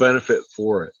industry will benefit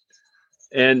for it.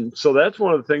 And so that's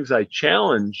one of the things I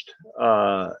challenged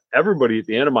everybody at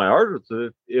the end of my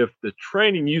article. If the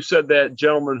training, you said that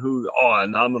gentleman who,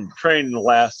 and I'm training the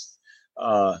last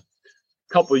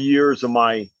couple of years of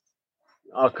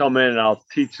I'll come in and I'll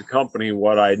teach the company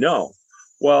what I know.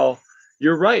 Well,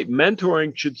 you're right.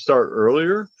 Mentoring should start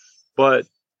earlier, but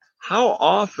how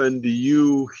often do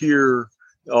you hear,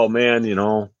 oh man,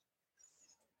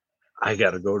 I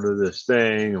got to go to this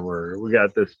thing, or we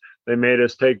got this, they made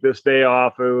us take this day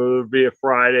off. It would be a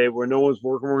Friday where no one's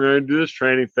working. We're going to do this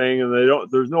training thing, and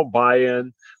there's no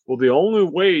buy-in. Well, the only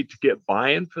way to get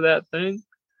buy-in for that thing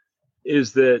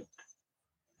is that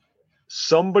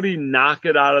somebody knock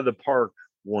it out of the park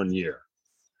one year.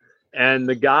 And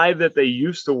the guy that they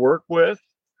used to work with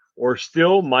or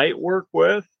still might work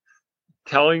with,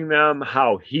 telling them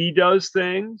how he does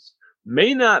things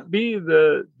may not be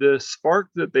the spark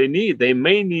that they need. They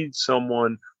may need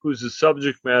someone who's a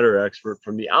subject matter expert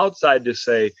from the outside to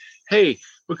say, hey,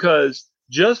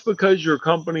 just because your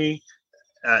company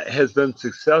has been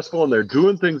successful and they're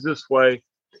doing things this way,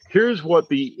 here's what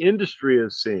the industry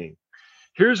is seeing.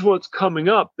 Here's what's coming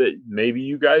up that maybe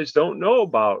you guys don't know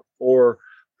about, or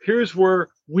here's where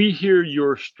we hear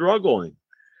you're struggling.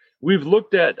 We've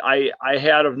looked at, I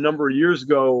had a number of years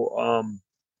ago,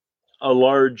 a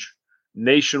large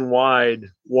nationwide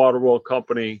water well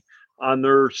company on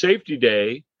their safety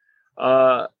day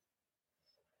tell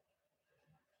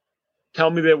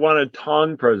me they wanted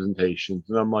tong presentations.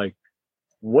 And I'm like,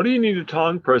 what do you need a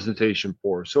tong presentation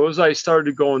for? So as I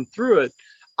started going through it,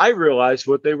 I realized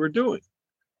what they were doing.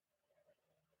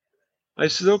 I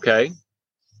said, okay,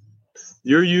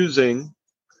 you're using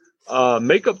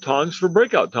makeup tongs for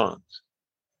breakout tongs.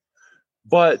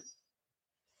 But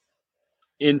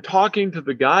in talking to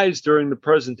the guys during the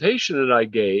presentation that I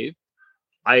gave,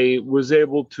 I was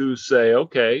able to say,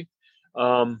 okay,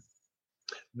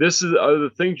 this are the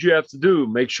things you have to do.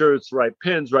 Make sure it's the right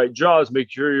pins, right jaws,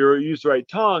 make sure you use the right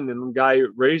tongue. And the guy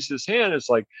raised his hand. It's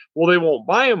like, well, they won't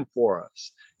buy them for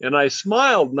us. And I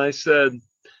smiled and I said,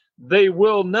 they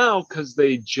will now because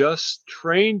they just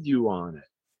trained you on it.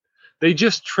 They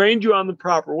just trained you on the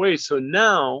proper way. So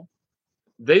now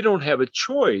they don't have a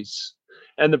choice.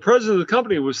 And the president of the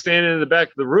company was standing in the back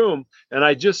of the room, and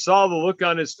I just saw the look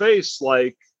on his face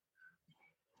like,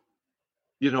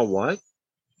 you know what?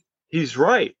 He's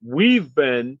right. We've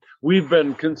been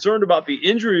concerned about the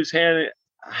injuries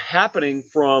happening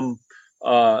from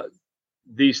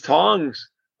these tongs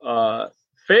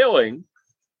failing,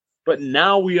 but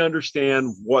now we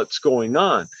understand what's going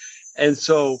on. And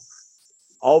so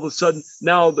all of a sudden,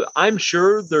 now I'm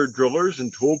sure their drillers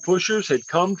and tool pushers had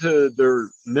come to their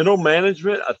middle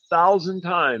management 1,000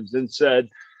 times and said,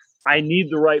 I need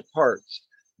the right parts.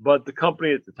 But the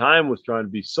company at the time was trying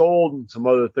to be sold and some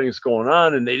other things going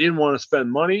on, and they didn't want to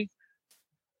spend money.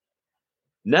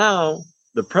 Now,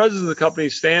 the president of the company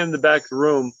standing in the back of the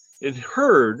room and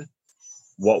heard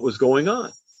what was going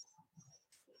on.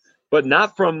 But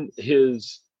not from the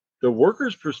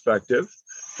worker's perspective,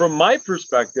 from my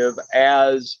perspective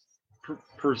as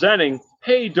presenting,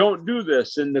 hey, don't do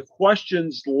this. And the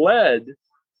questions led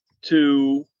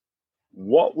to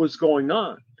what was going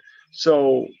on.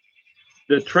 So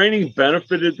the training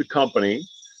benefited the company.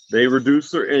 They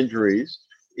reduced their injuries,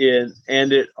 and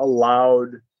it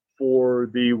allowed for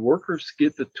the workers to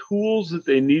get the tools that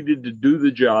they needed to do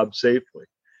the job safely.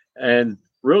 And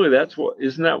really,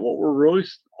 isn't that what we're really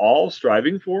all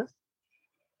striving for?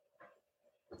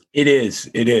 It is.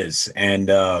 And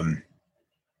the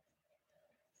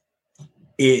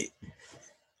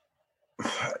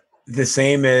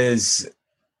same as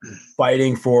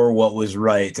fighting for what was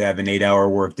right, to have an 8-hour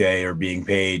workday or being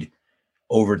paid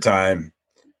overtime,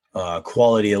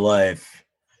 quality of life.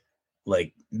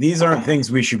 Like, these aren't things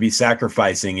we should be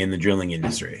sacrificing in the drilling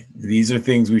industry. These are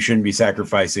things we shouldn't be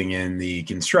sacrificing in the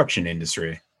construction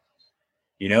industry.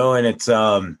 And it's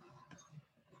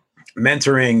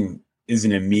mentoring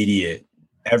isn't immediate.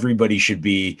 Everybody should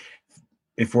be,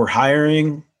 if we're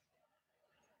hiring,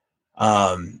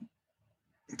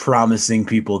 promising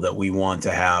people that we want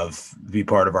to have be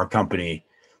part of our company,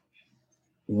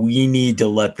 we need to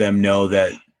let them know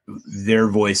that their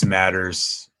voice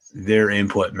matters, their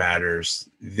input matters.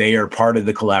 They are part of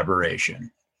the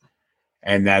collaboration.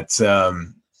 And that's,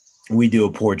 we do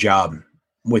a poor job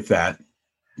with that,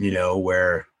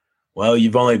 where, well,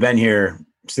 you've only been here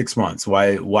 6 months.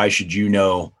 Why should you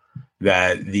know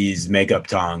that these makeup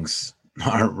tongs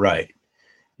aren't right?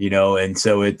 And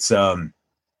so it's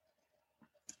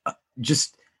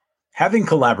just having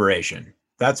collaboration.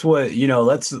 That's what,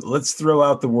 let's throw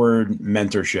out the word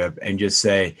mentorship and just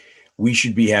say we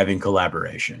should be having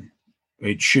collaboration.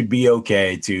 It should be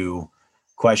okay to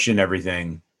question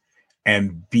everything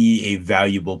and be a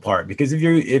valuable part, because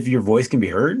if your voice can be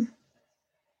heard,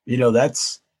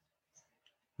 that's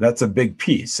a big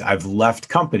piece. I've left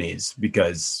companies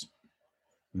because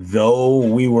though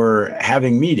we were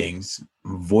having meetings,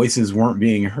 voices weren't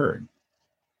being heard,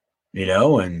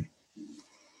 and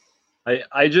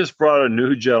I just brought a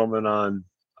new gentleman on.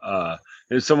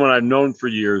 It's someone I've known for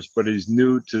years, but he's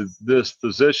new to this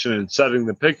position and setting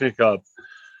the picnic up.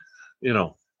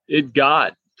 It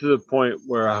got to the point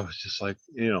where I was just like,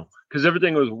 because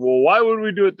everything was, well, why would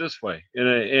we do it this way?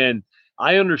 And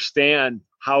I understand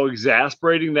how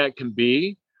exasperating that can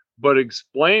be, but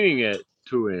explaining it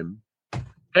to him,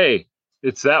 hey,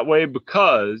 it's that way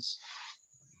because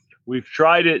we've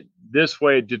tried it this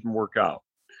way, it didn't work out.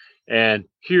 And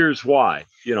here's why,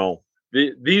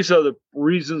 these are the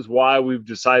reasons why we've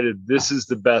decided this is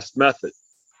the best method.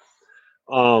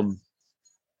 And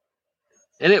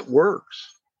it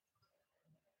works,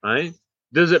 right?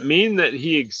 Does it mean that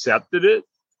he accepted it?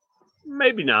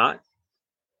 Maybe not.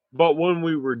 But when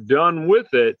we were done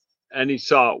with it and he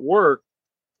saw it work,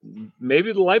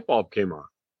 maybe the light bulb came on.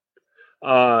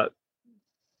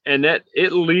 And that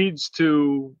it leads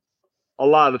to a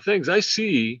lot of things. I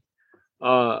see,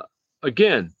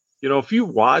 again, if you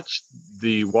watch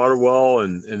the Waterwell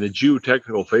and the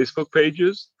geotechnical Facebook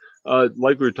pages,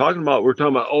 like we're talking about,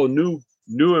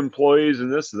 new employees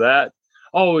and this, that.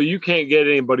 Oh, you can't get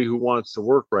anybody who wants to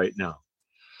work right now.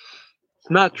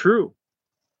 It's not true,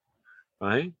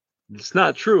 right? It's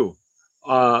not true.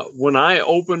 When I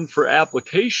open for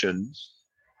applications,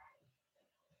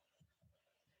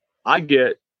 we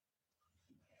get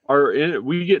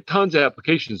tons of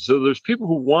applications. So there's people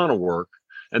who want to work,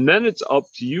 and then it's up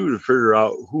to you to figure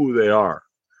out who they are,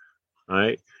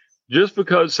 right? Just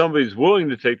because somebody's willing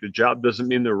to take the job doesn't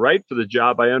mean they're right for the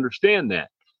job. I understand that.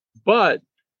 But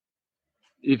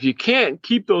if you can't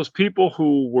keep those people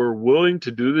who were willing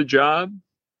to do the job,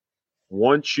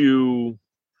 once you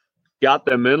got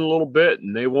them in a little bit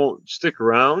and they won't stick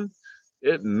around,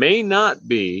 it may not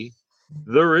be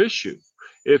their issue.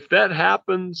 If that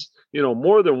happens,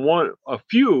 more than a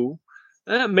few,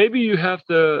 maybe you have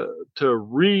to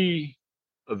reevaluate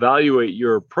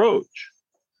your approach.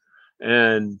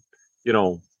 And,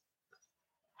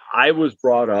 I was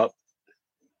brought up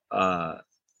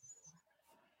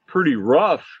pretty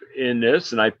rough in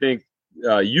this, and I think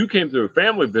you came through a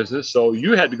family business, so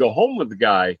you had to go home with the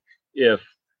guy if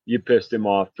you pissed him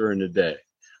off during the day,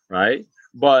 right?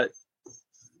 But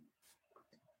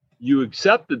you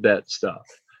accepted that stuff.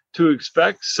 To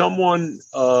expect someone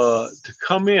to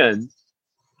come in,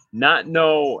 not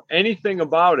know anything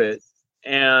about it,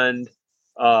 and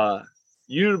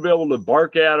you to be able to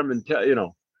bark at them and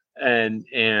tell,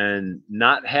 and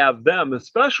not have them,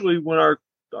 especially when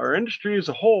our industry as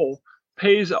a whole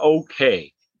pays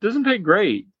okay. It doesn't pay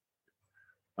great,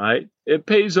 right? It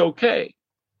pays okay.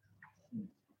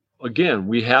 Again,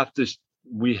 we have to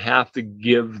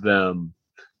give them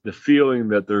the feeling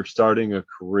that they're starting a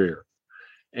career.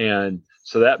 And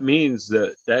so that means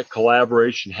that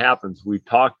collaboration happens. We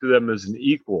talk to them as an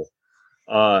equal.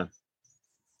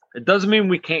 It doesn't mean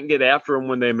we can't get after them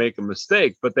when they make a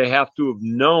mistake, but they have to have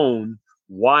known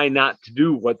why not to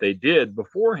do what they did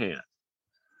beforehand.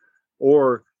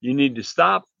 Or you need to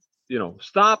stop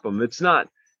them. It's not,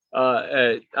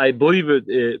 I believe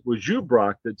it was you,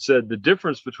 Brock, that said the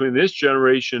difference between this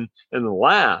generation and the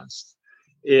last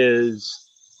is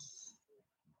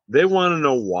they want to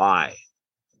know why.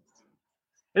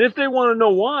 And if they want to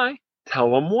know why,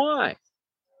 tell them why.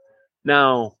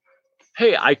 Now,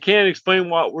 hey, I can't explain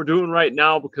what we're doing right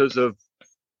now because of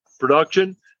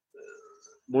production.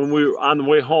 When we're on the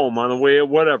way home, on the way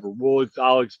whatever,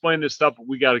 I'll explain this stuff, but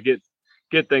we got to get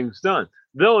things done.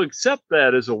 They'll accept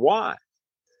that as a why.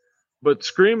 But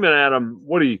screaming at them,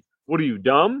 what are you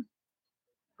dumb?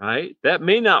 Right? That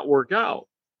may not work out.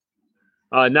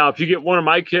 Now, if you get one of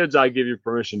my kids, I give you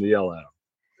permission to yell at them.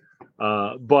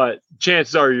 But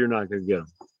chances are you're not going to get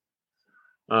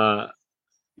them.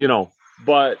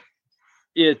 But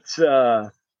it's,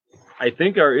 I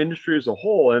think our industry as a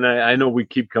whole, and I know we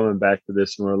keep coming back to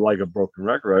this and we're like a broken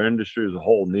record, our industry as a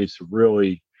whole needs to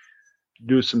really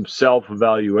do some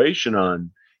self-evaluation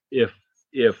on if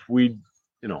we,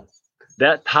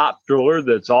 that top driller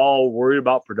that's all worried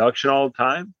about production all the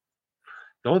time,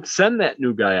 don't send that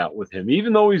new guy out with him.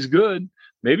 Even though he's good,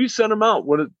 maybe send him out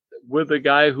with a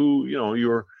guy who,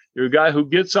 you're a guy who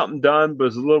gets something done, but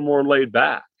is a little more laid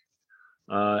back.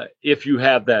 If you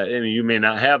have that, I mean, you may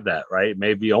not have that, right?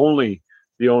 Maybe only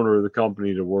the owner of the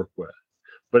company to work with.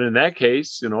 But in that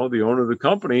case, the owner of the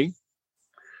company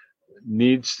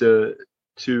needs to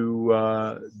do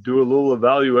a little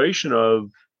evaluation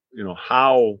of,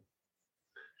 how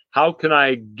can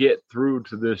I get through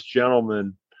to this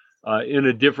gentleman in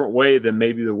a different way than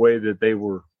maybe the way that they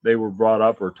were brought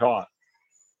up or taught.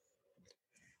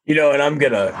 And I'm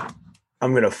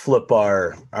gonna flip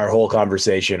our whole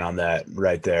conversation on that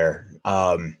right there.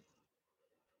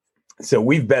 So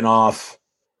we've been off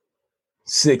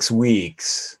 6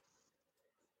 weeks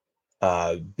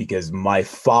because my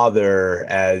father,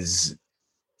 as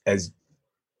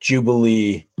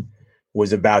Jubilee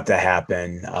was about to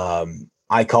happen,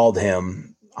 I called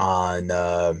him on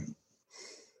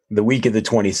the week of the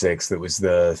 26th. It was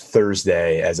the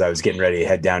Thursday as I was getting ready to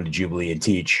head down to Jubilee and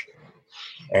teach.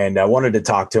 And I wanted to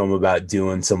talk to him about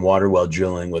doing some water well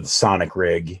drilling with a sonic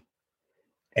rig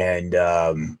and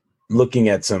looking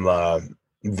at some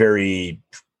very,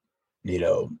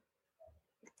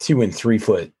 2 and 3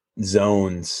 foot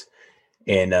zones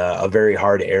in a very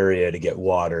hard area to get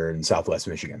water in Southwest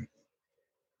Michigan.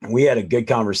 We had a good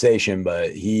conversation,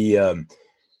 but he had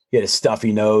a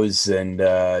stuffy nose and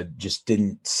just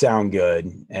didn't sound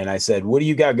good. And I said, "What do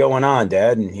you got going on,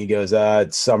 Dad?" And he goes,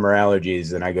 "It's summer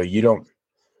allergies." And I go, You don't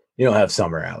have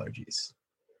summer allergies."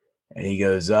 And he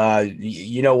goes,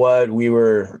 "You know what?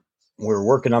 We're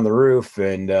working on the roof,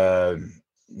 and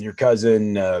your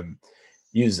cousin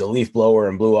used a leaf blower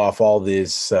and blew off all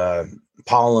this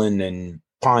pollen and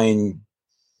pine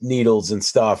needles and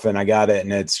stuff. And I got it,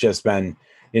 and it's just been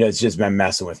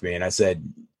messing with me." And I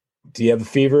said, "Do you have a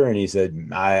fever?" And he said,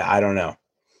 I don't know.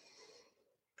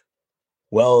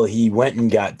 Well, he went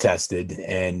and got tested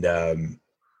and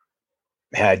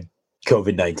had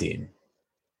COVID-19.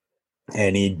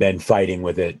 And he'd been fighting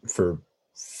with it for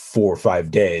 4 or 5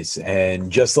 days.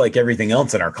 And just like everything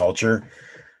else in our culture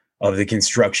of the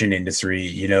construction industry,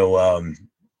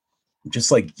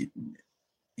 just like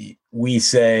we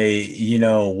say,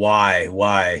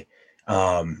 why?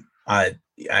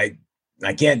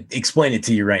 I can't explain it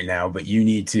to you right now, but you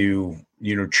need to,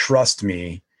 trust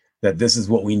me that this is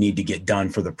what we need to get done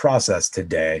for the process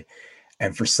today.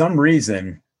 And for some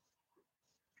reason,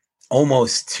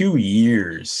 almost 2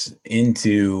 years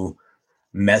into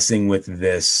messing with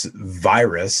this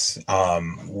virus,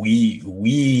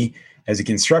 we as a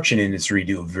construction industry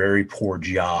do a very poor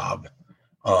job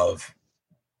of,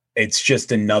 it's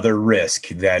just another risk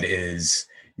that is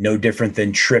no different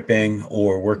than tripping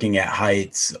or working at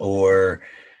heights or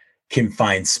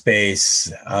confined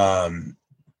space.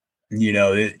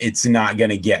 It's not going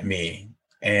to get me.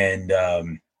 And,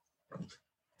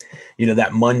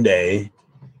 that Monday,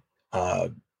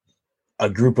 a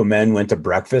group of men went to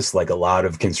breakfast like a lot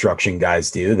of construction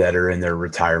guys do that are in their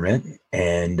retirement.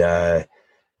 And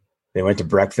they went to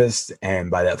breakfast. And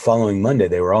by that following Monday,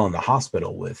 they were all in the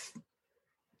hospital with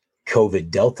COVID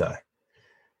Delta.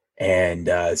 And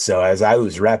so as I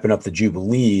was wrapping up the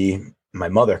Jubilee, my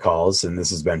mother calls, and this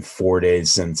has been 4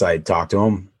 days since I talked to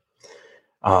him,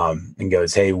 and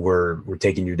goes, "Hey, we're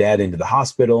taking your dad into the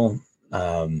hospital.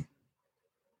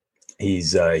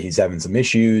 He's having some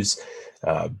issues,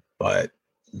 but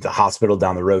the hospital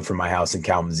down the road from my house in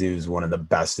Kalamazoo is one of the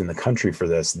best in the country for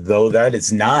this, though that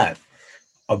is not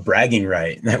a bragging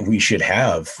right that we should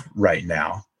have right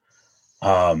now."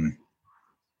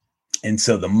 And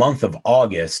so the month of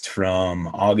August, from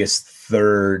August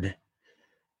 3rd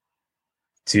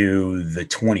to the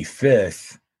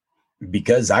 25th,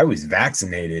 because I was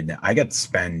vaccinated, I got to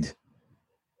spend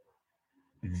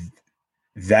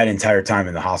that entire time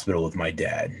in the hospital with my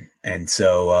dad. And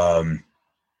so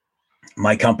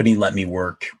my company let me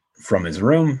work from his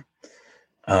room,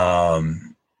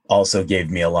 also gave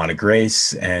me a lot of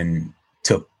grace and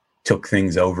took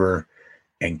things over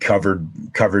and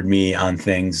covered me on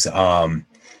things.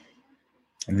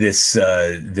 This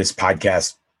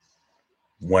podcast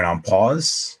went on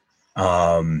pause.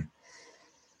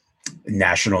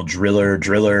 National Driller,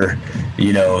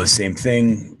 same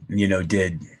thing,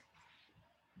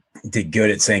 did good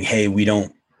at saying, "Hey, we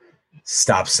don't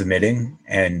stop submitting."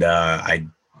 And I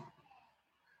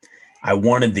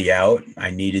wanted the out.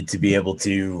 I needed to be able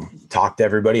to talk to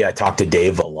everybody. I talked to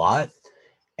Dave a lot,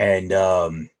 and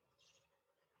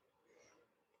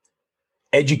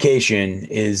education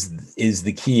is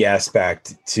the key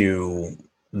aspect to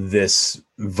this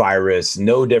virus.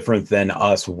 No different than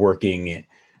us working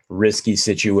risky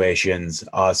situations,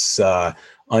 us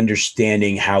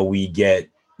understanding how we get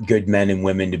good men and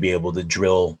women to be able to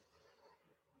drill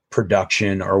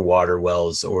production or water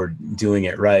wells or doing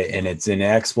it right. And it's an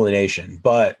explanation,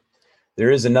 but there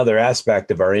is another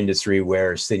aspect of our industry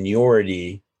where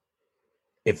seniority,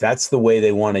 if that's the way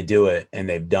they want to do it, and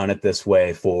they've done it this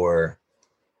way for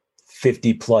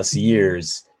 50 plus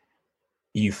years,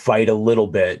 you fight a little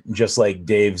bit, just like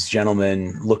Dave's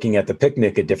gentleman looking at the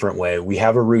picnic a different way. We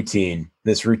have a routine.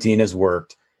 This routine has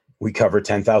worked. We cover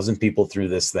 10,000 people through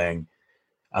this thing.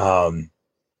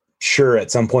 Sure,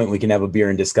 at some point we can have a beer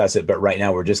and discuss it, but right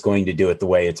now we're just going to do it the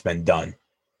way it's been done.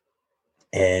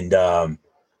 And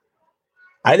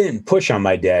I didn't push on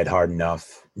my dad hard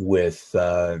enough with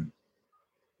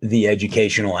the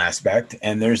educational aspect,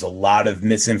 and there's a lot of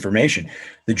misinformation.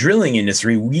 The drilling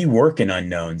industry, we work in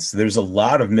unknowns. There's a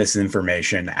lot of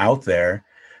misinformation out there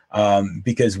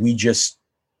because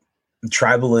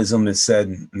tribalism has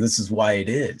said this is why it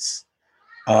is.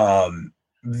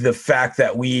 The fact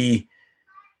that we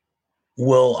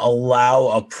will allow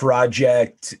a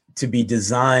project to be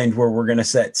designed where we're going to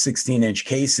set 16-inch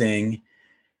casing,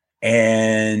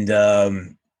 and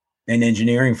an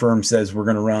engineering firm says we're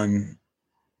going to run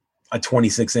a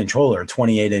 26-inch hole or a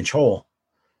 28-inch hole.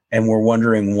 And we're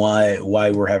wondering why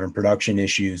we're having production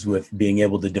issues with being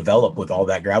able to develop with all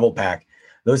that gravel pack,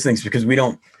 those things, because we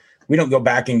don't go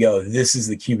back and go, this is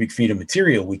the cubic feet of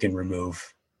material we can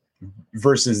remove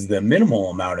versus the minimal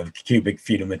amount of cubic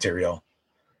feet of material.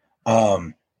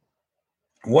 What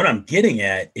I'm getting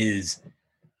at is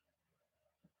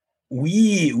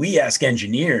we ask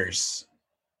engineers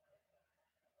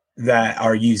that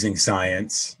are using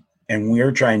science, and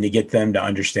we're trying to get them to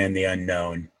understand the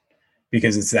unknown,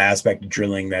 because it's the aspect of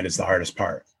drilling that is the hardest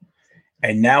part.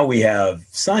 And now we have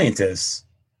scientists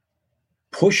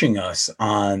pushing us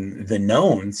on the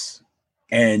knowns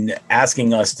and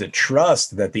asking us to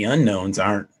trust that the unknowns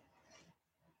aren't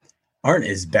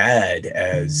as bad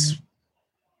as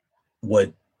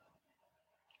what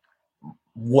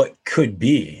could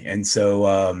be. And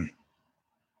so,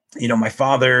 my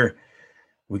father,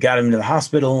 we got him to the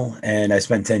hospital, and I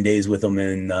spent 10 days with him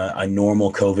in a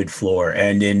normal COVID floor.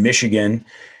 And in Michigan,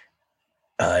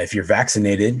 if you're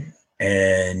vaccinated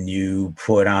and you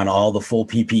put on all the full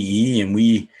PPE, and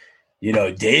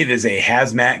Dave is a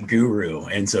hazmat guru.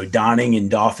 And so donning and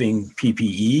doffing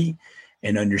PPE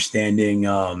and understanding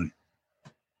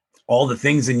all the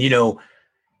things. And,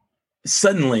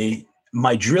 suddenly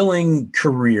my drilling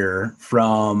career,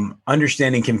 from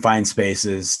understanding confined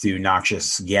spaces to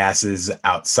noxious gases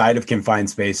outside of confined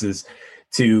spaces,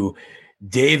 to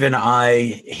Dave and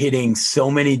I hitting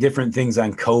so many different things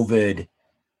on COVID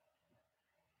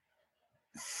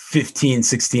 15,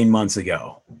 16 months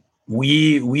ago.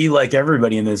 We like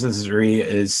everybody in this industry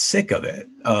is sick of it,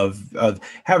 of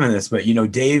having this. But,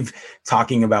 Dave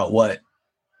talking about what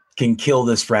can kill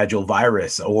this fragile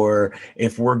virus, or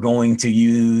if we're going to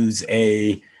use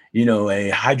a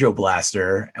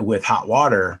hydroblaster with hot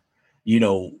water,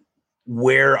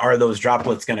 where are those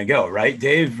droplets going to go? Right,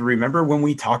 Dave? Remember when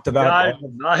we talked about?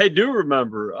 I do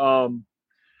remember.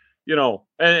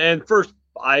 And first,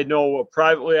 I know what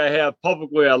privately I have.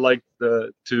 Publicly, I like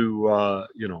to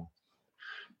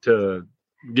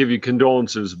give you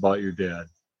condolences about your dad.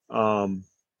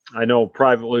 I know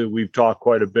privately we've talked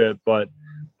quite a bit, but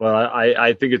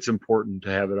I think it's important to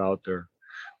have it out there.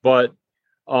 But,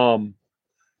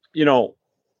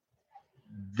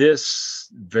 this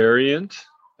variant,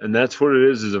 and that's what it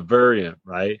is a variant,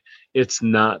 right? It's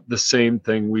not the same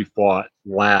thing we fought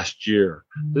last year.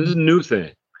 This is a new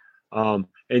thing. And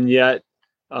yet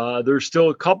there's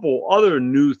still a couple other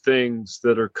new things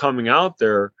that are coming out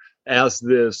there as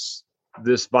this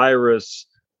virus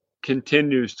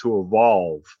continues to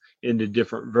evolve into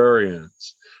different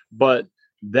variants. But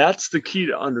that's the key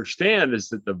to understand, is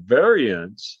that the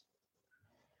variants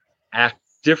act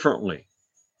differently.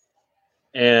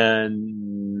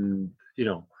 And,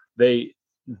 they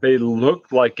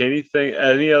look like any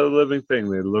other living thing.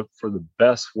 They look for the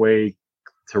best way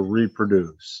to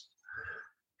reproduce.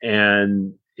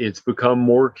 And it's become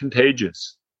more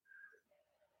contagious.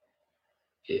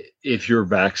 If you're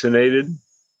vaccinated,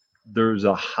 there's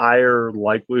a higher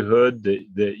likelihood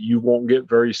that you won't get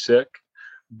very sick.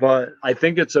 But I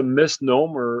think it's a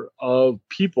misnomer of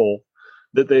people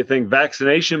that they think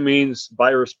vaccination means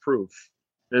virus proof.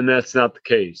 And that's not the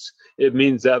case. It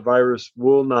means that virus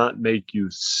will not make you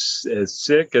as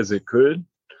sick as it could.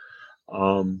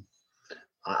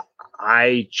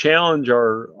 I challenge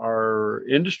our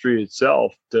industry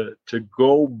itself to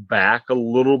go back a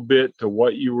little bit to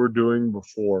what you were doing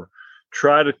before.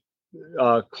 Try to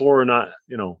chlorinate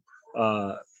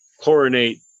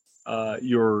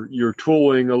your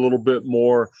tooling a little bit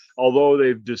more, although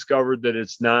they've discovered that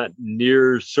it's not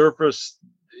near surface,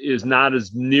 is not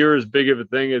as near as big of a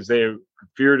thing as they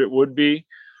feared it would be.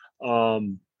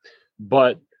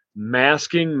 But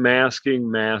masking.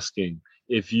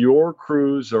 If your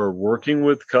crews are working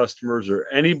with customers or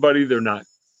anybody, they're not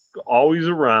always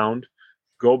around,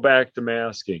 go back to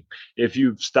masking. If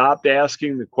you've stopped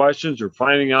asking the questions or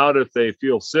finding out if they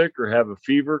feel sick or have a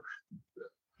fever,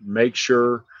 make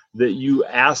sure that you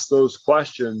ask those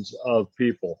questions of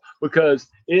people, because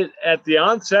it at the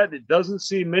onset, it doesn't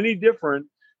seem any different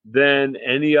than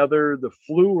any other, the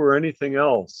flu or anything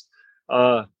else.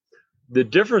 The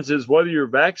difference is whether you're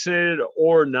vaccinated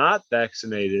or not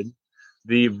vaccinated,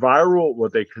 the viral,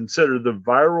 what they consider the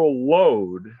viral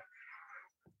load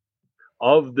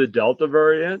of the Delta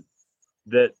variant,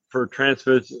 that for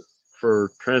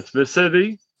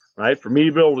transmissivity, right? For me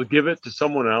to be able to give it to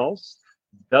someone else,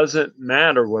 doesn't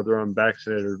matter whether I'm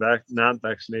vaccinated or not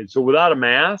vaccinated. So without a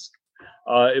mask,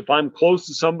 if I'm close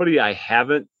to somebody I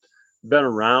haven't been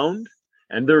around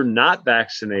and they're not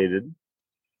vaccinated,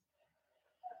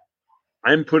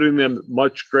 I'm putting them at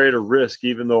much greater risk,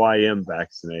 even though I am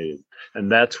vaccinated.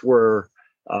 And that's where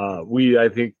we, I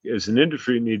think, as an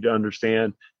industry, need to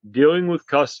understand dealing with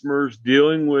customers,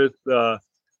 dealing with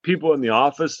people in the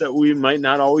office that we might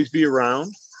not always be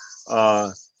around.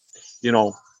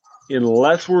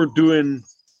 Unless we're doing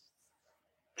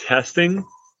testing,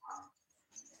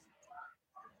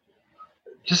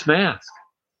 just mask.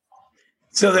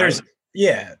 So there's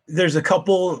a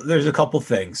couple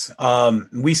things.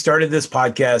 We started this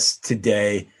podcast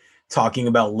today talking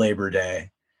about Labor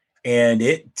Day, and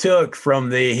it took from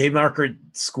the Haymarket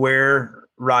Square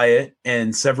riot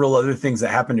and several other things that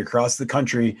happened across the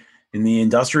country in the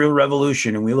Industrial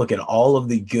Revolution, and we look at all of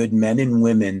the good men and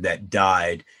women that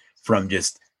died from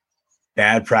just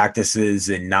bad practices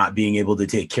and not being able to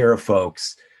take care of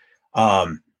folks.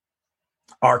 Our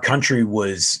country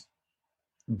was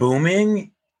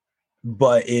booming,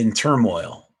 but in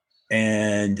turmoil,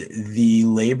 and the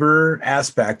labor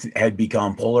aspect had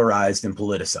become polarized and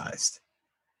politicized.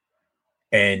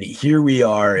 And here we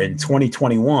are in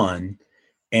 2021,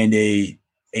 and a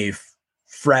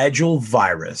fragile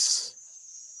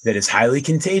virus that is highly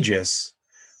contagious,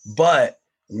 but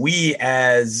we,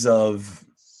 as of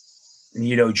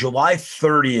July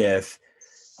 30th,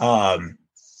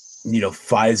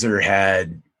 Pfizer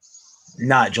had,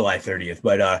 not July 30th,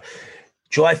 but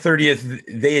July 30th,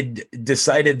 they had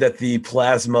decided that the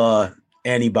plasma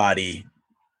antibody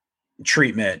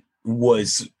treatment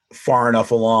was far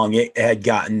enough along. It had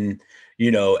gotten,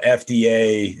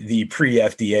 FDA, the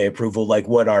pre-FDA approval, like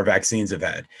what our vaccines have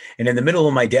had. And in the middle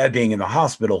of my dad being in the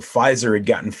hospital, Pfizer had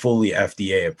gotten fully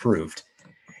FDA approved.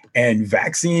 And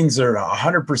vaccines are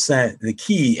 100% the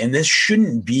key. And this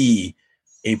shouldn't be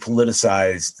a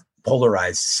politicized,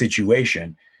 polarized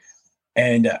situation.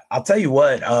 And I'll tell you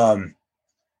what,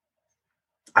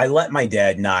 I let my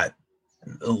dad not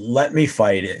let me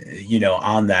fight,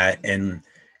 on that, and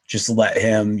just let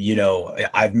him,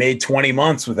 I've made 20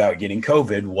 months without getting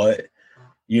COVID. What,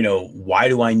 why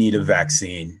do I need a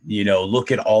vaccine?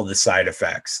 Look at all the side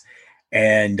effects.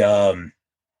 And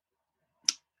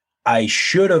I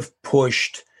should have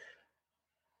pushed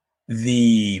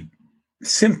the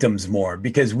symptoms more,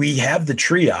 because we have the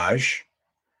triage,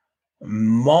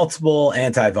 multiple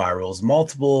antivirals,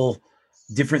 multiple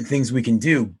different things we can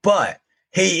do. But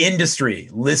hey, industry,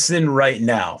 listen right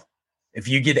now. If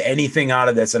you get anything out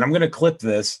of this, and I'm going to clip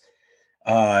this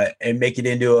and make it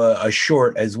into a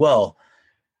short as well.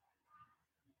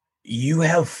 You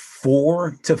have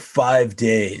 4 to 5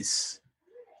 days.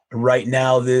 Right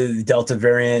now, the Delta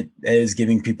variant is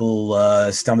giving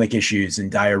people stomach issues and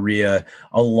diarrhea,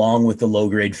 along with the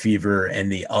low-grade fever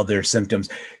and the other symptoms.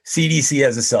 CDC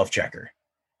has a self-checker,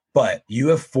 but you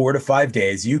have 4 to 5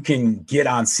 days. You can get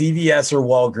on CVS or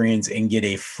Walgreens and get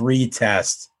a free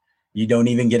test. You don't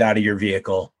even get out of your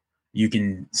vehicle. You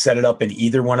can set it up in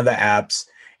either one of the apps,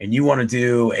 and you want to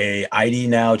do a ID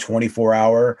Now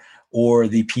 24-hour or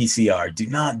the PCR. Do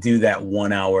not do that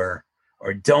 1 hour,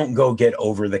 or don't go get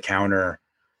over the counter.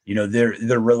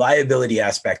 The reliability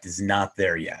aspect is not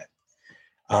there yet.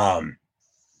 And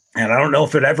I don't know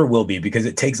if it ever will be, because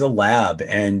it takes a lab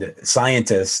and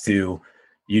scientists to,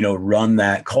 run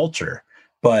that culture.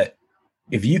 But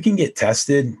if you can get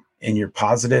tested and you're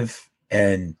positive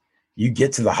and you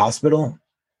get to the hospital,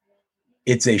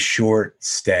 it's a short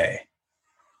stay.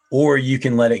 Or you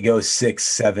can let it go 6,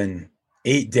 7,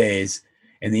 8 days,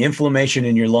 and the inflammation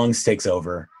in your lungs takes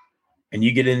over, and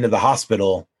you get into the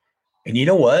hospital, and you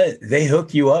know what? They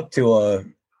hook you up to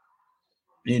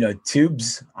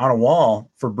tubes on a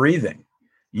wall for breathing.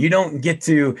 You don't get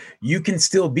to, you can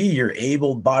still be your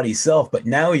able-bodied self, but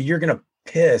now you're going to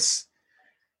piss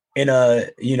in a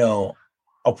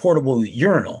portable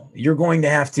urinal. You're going to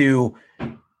have to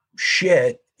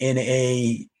shit in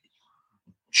a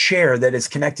chair that is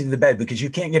connected to the bed because you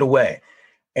can't get away.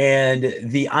 And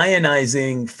the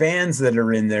ionizing fans that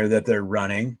are in there that they're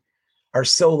running are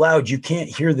so loud you can't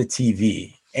hear the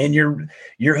TV. And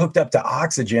you're hooked up to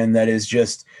oxygen that is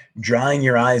just drying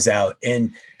your eyes out.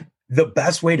 And the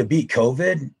best way to beat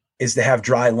COVID is to have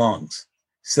dry lungs.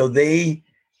 So they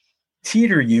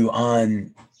teeter you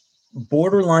on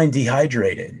borderline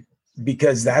dehydrated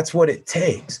because that's what it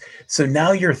takes. So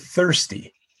now you're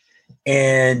thirsty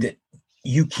and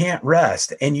you can't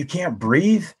rest and you can't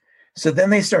breathe. So then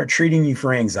they start treating you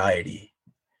for anxiety.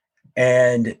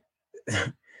 And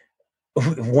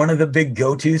one of the big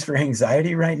go-tos for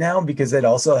anxiety right now, because it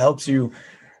also helps you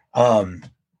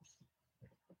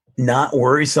not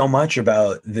worry so much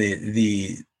about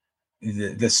the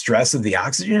stress of the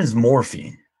oxygen, is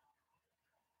morphine,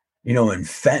 and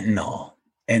fentanyl.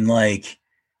 And like,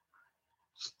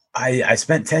 I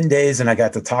spent 10 days and I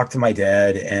got to talk to my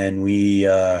dad, and we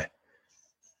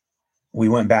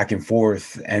went back and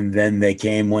forth. And then they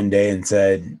came one day and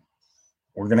said,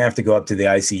 we're going to have to go up to the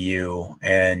ICU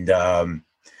and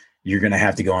you're going to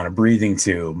have to go on a breathing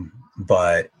tube,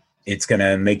 but it's going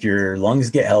to make your lungs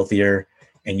get healthier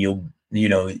and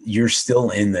you're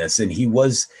still in this. And he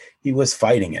was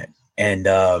fighting it. And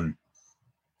on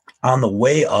the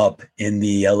way up in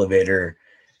the elevator,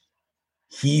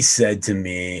 he said to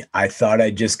me, I thought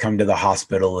I'd just come to the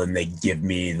hospital and they'd give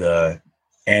me the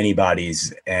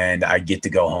antibodies and I'd get to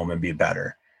go home and be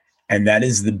better. And that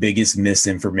is the biggest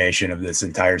misinformation of this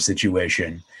entire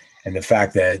situation. And the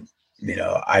fact that,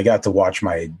 I got to watch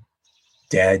my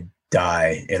dad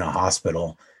die in a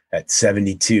hospital at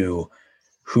 72,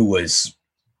 who was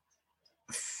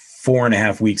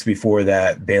 4.5 weeks before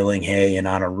that baling hay and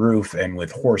on a roof and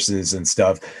with horses and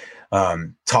stuff,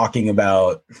 talking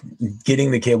about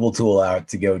getting the cable tool out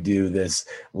to go do this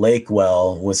lake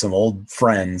well with some old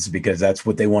friends because that's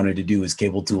what they wanted to do, is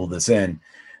cable tool this in.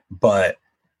 But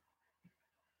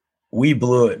we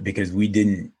blew it because we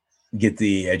didn't get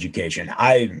the education.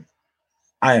 I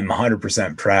am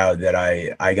 100% proud that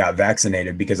I got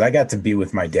vaccinated because I got to be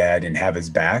with my dad and have his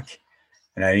back,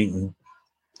 and I didn't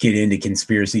get into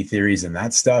conspiracy theories and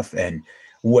that stuff and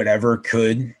whatever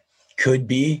could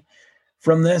be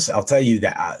from this. I'll tell you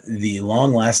that the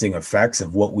long lasting effects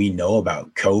of what we know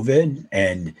about COVID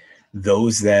and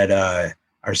those that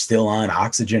are still on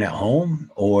oxygen at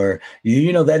home, or,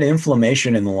 that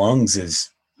inflammation in the lungs is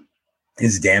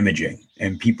damaging,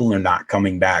 and people are not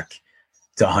coming back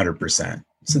to 100%.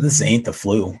 So this ain't the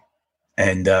flu.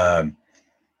 And I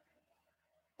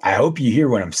hope you hear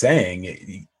what I'm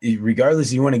saying. Regardless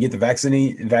if you want to get the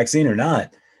vaccine or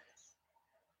not,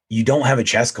 you don't have a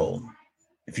chest cold.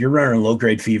 If you're running a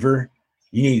low-grade fever,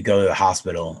 you need to go to the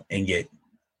hospital and get,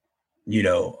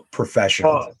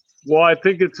 professional. Well, I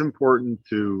think it's important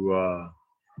to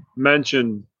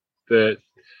mention that,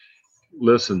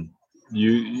 listen,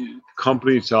 you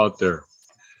companies out there,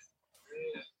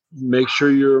 make sure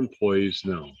your employees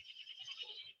know.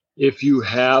 If you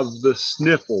have the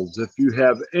sniffles, if you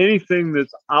have anything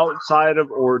that's outside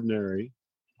of ordinary,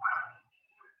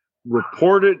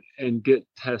 report it and get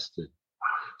tested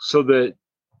so that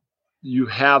you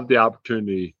have the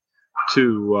opportunity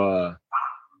to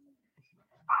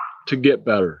get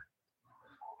better.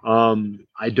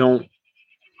 I don't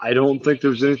think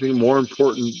there's anything more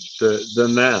important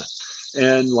than that.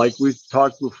 And like we've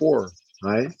talked before,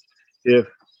 right?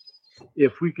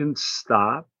 If we can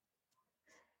stop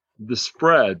the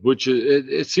spread, which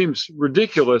it seems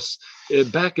ridiculous.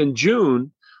 Back in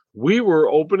June, we were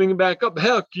opening back up.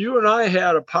 Heck, you and I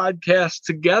had a podcast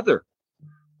together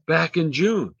back in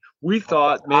June. We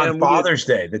thought, man, on Father's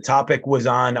Day, the topic was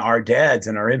on our dads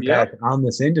and our impact on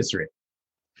this industry.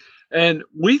 And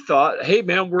we thought, hey,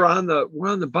 man, we're on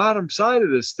the bottom side of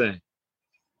this thing.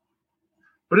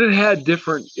 But it had a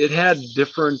different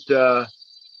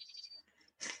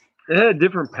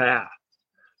path,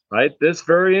 right? This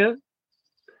variant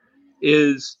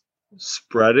is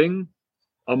spreading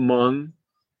among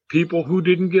people who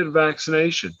didn't get a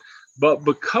vaccination. But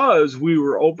because we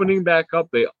were opening back up,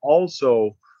 they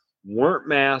also weren't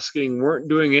masking, weren't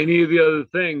doing any of the other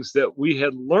things that we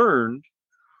had learned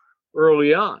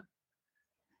early on.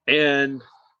 And,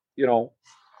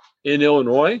 in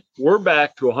Illinois, we're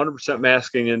back to 100%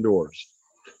 masking indoors.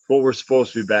 What we're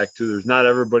supposed to be back to. There's not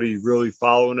everybody really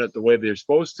following it the way they're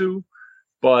supposed to,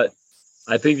 but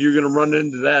I think you're going to run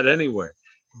into that anyway.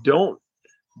 Don't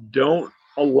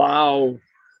allow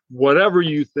whatever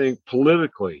you think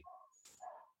politically,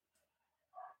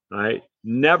 right?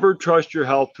 Never trust your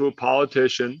health to a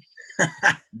politician.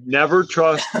 Never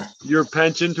trust your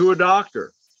pension to a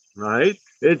doctor, right?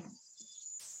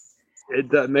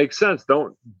 That makes sense.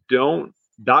 Don't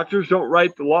doctors don't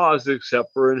write the laws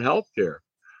except for in healthcare.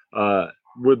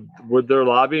 With their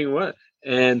lobbying, what,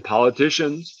 and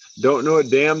politicians don't know a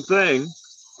damn thing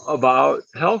about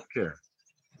healthcare.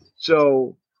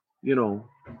 So, you know,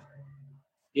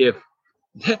 if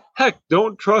heck,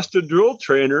 don't trust a drill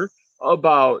trainer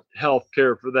about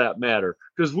healthcare for that matter,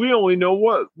 because we only know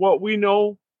what we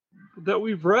know that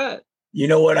we've read. You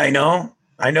know what I know?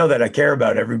 I know that I care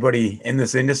about everybody in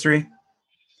this industry.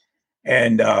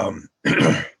 And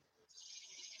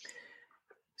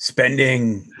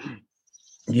spending,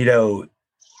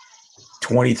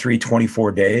 23,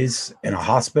 24 days in a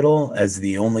hospital as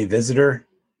the only visitor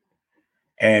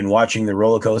and watching the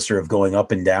roller coaster of going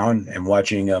up and down and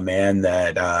watching a man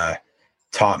that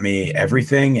taught me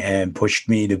everything and pushed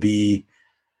me to be,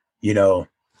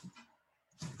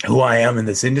 who I am in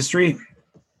this industry,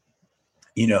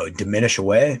 diminish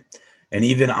away. And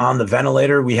even on the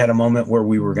ventilator, we had a moment where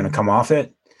we were going to come off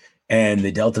it, and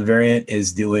the Delta variant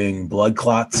is doing blood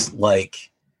clots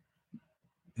like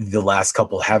the last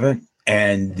couple haven't.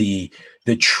 And the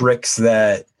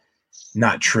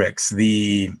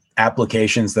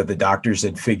applications that the doctors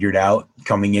had figured out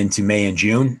coming into May and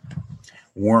June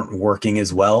weren't working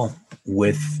as well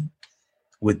with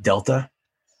Delta.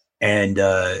 And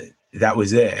that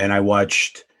was it. And I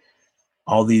watched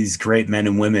all these great men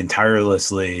and women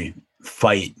tirelessly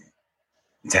fight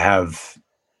to have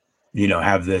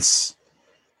this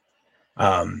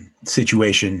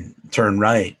situation turn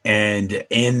right. And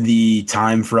in the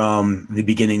time from the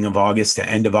beginning of August to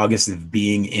end of August of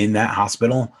being in that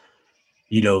hospital,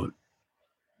 the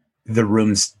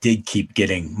rooms did keep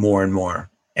getting more and more.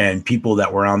 And people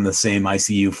that were on the same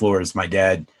ICU floor as my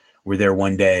dad were there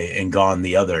one day and gone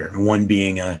the other. One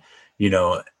being a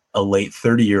late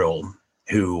 30-year-old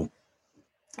who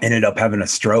ended up having a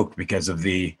stroke because of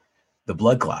the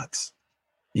blood clots,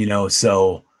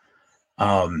 so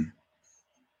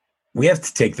we have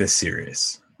to take this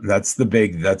serious. That's the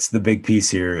big piece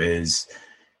here. Is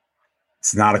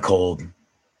it's not a cold,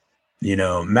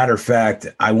 matter of fact,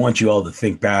 I want you all to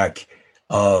think back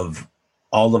of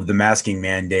all of the masking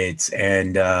mandates.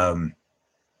 And, I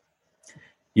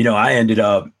ended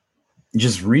up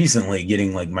just recently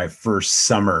getting like my first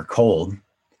summer cold,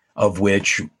 of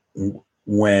which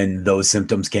when those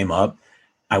symptoms came up,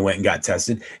 I went and got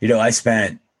tested. I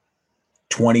spent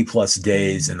 20 plus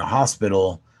days in the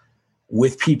hospital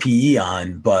with PPE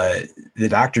on, but the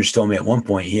doctors told me at one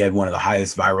point he had one of the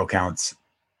highest viral counts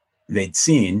they'd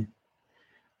seen.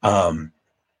 I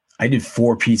did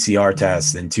 4 PCR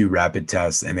tests and 2 rapid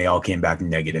tests, and they all came back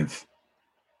negative.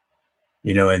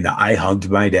 And I hugged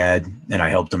my dad and I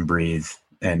helped him breathe,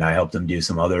 and I helped him do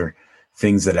some other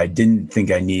things that I didn't think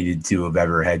I needed to have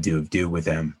ever had to do with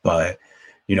him. But,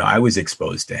 I was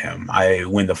exposed to him.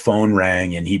 When the phone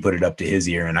rang and he put it up to his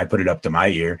ear and I put it up to my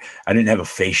ear, I didn't have a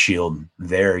face shield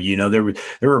there. There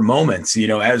were moments,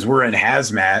 as we're in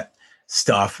hazmat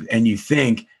stuff and you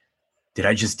think, did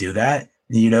I just do that?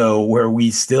 Where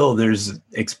there's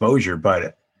exposure,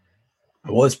 but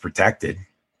I was protected.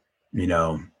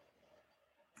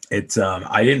 It's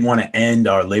I didn't want to end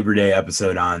our Labor Day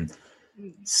episode on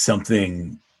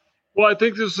something. Well, I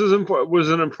think this was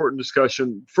an important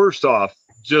discussion. First off,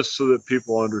 just so that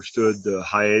people understood the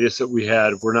hiatus that we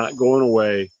had. We're not going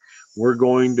away. We're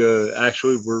going to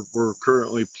we're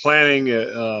currently planning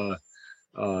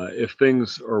if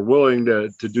things are willing to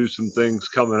do some things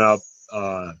coming up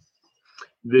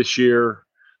this year.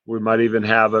 We might even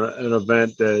have an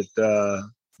event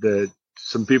that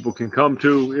some people can come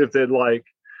to if they'd like.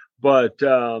 But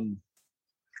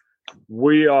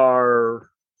we are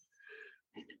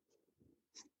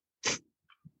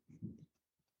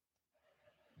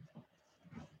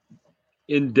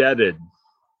indebted,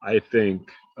 I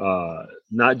think,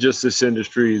 not just this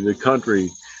industry, the country,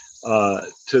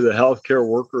 to the healthcare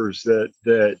workers that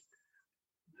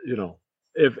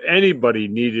if anybody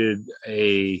needed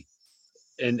a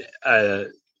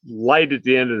light at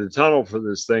the end of the tunnel for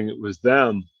this thing, it was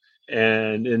them.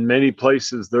 And in many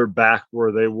places, they're back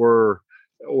where they were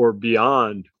or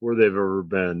beyond where they've ever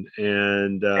been.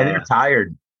 And they're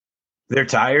tired. They're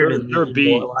tired. They're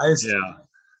beat. Yeah,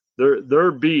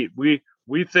 they're beat. We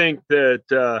think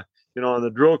that on the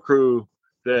drill crew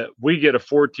that we get a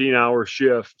 14-hour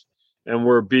shift and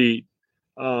we're beat.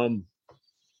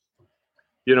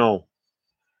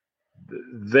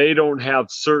 They don't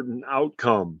have certain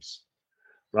outcomes,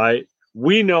 right?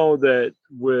 We know that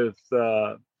with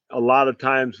a lot of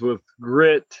times with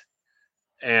grit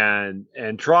and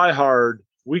try hard,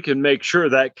 we can make sure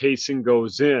that casing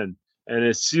goes in and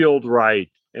is sealed right,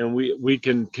 and we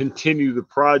can continue the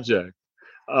project.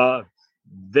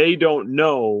 they don't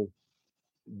know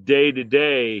day to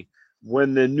day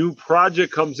when the new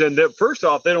project comes in. That first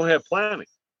off, they don't have planning.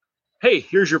 Hey,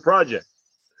 here's your project.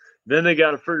 Then they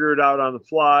got to figure it out on the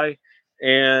fly.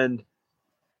 And,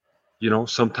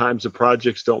 sometimes the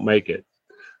projects don't make it.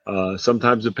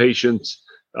 Sometimes the patients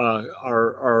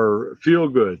are feel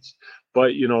goods,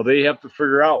 but, they have to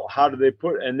figure out how do they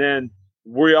put, and then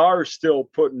we are still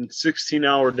putting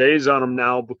 16-hour days on them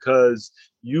now because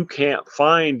you can't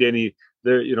find any.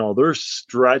 They're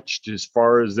stretched as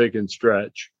far as they can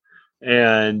stretch.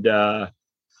 And,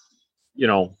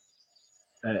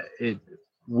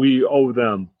 we owe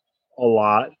them a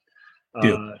lot.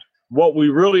 What we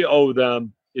really owe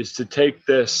them is to take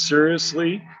this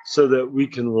seriously so that we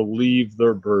can relieve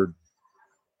their burden.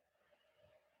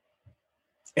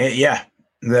 Yeah,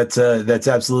 that's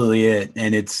absolutely it.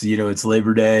 And it's, it's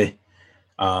Labor Day.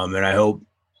 And I hope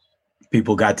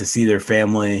people got to see their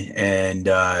family and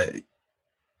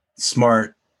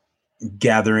smart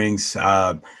gatherings.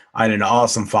 I had an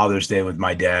awesome Father's Day with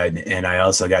my dad, and I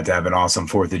also got to have an awesome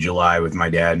 4th of July with my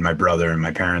dad and my brother and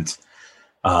my parents.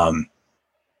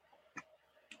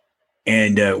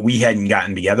 And we hadn't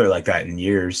gotten together like that in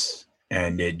years.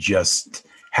 And it just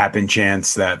happened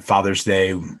chance that Father's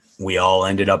Day, we all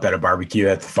ended up at a barbecue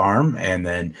at the farm. And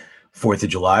then 4th of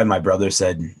July, my brother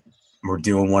said, we're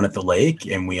doing one at the lake,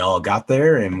 and we all got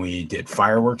there and we did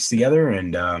fireworks together.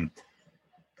 And I'm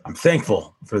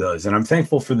thankful for those. And I'm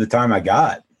thankful for the time I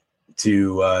got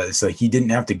to, so he didn't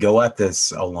have to go at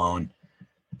this alone,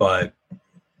 but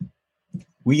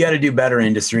we got to do better,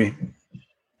 industry.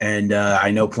 And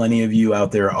I know plenty of you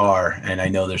out there are, and I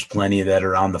know there's plenty that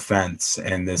are on the fence.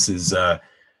 And this is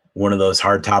one of those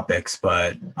hard topics,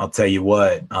 but I'll tell you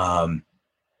what,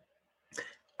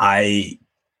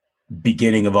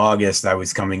 beginning of August, I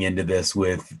was coming into this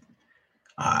with,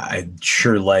 I'd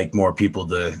sure like more people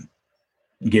to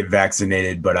get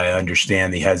vaccinated, but I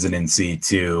understand the hesitancy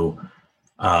to,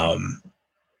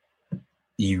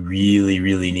 you really,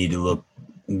 really need to look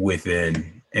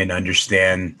within and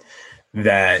understand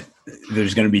that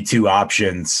there's going to be two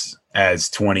options as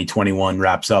 2021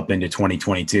 wraps up into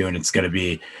 2022. And it's going to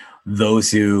be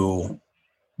those who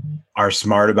are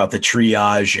smart about the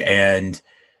triage and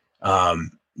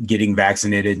getting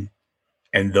vaccinated,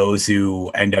 and those who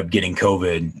end up getting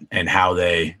COVID and how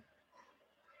they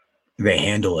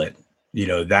handle it.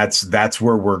 That's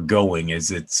where we're going.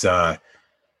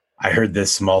 I heard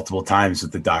this multiple times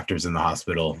with the doctors in the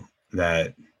hospital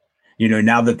that,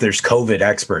 now that there's COVID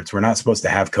experts, we're not supposed to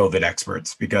have COVID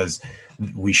experts because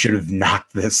we should have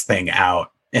knocked this thing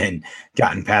out and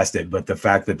gotten past it. But the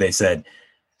fact that they said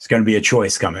it's going to be a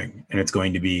choice coming, and it's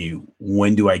going to be,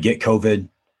 when do I get COVID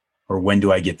or when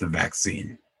do I get the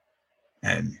vaccine?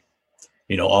 And,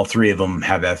 all three of them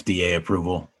have FDA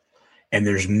approval, and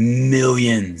there's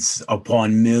millions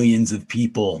upon millions of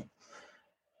people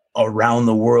around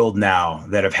the world now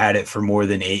that have had it for more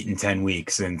than 8 and 10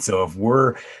 weeks. And so if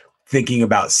we're thinking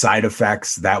about side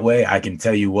effects that way, I can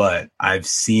tell you what, I've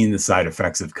seen the side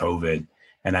effects of COVID,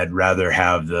 and I'd rather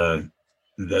have the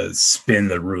spin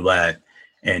the roulette.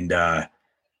 And if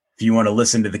you want to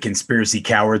listen to the conspiracy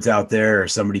cowards out there, or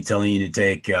somebody telling you to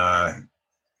take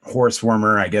horse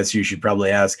warmer, I guess you should probably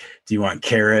ask, do you want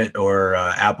carrot or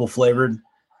apple flavored?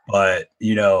 But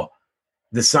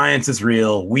the science is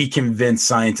real. We convince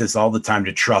scientists all the time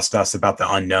to trust us about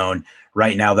the unknown.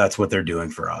 Right now, that's what they're doing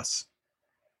for us.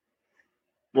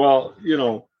 Well,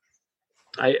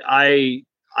 I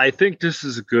think this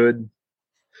is a good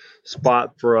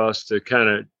spot for us to kind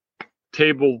of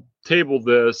table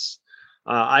this.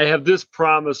 I have this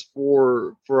promise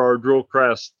for our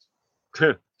Drillcast.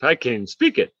 I can't even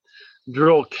speak it.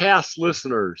 Drillcast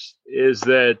listeners is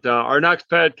that our next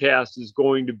podcast is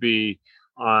going to be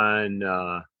on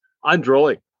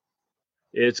drilling.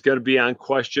 It's going to be on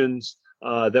questions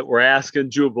that we're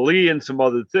asking Jubilee and some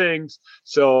other things.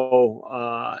 So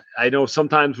I know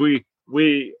sometimes we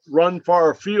run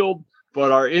far afield,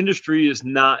 but our industry is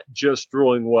not just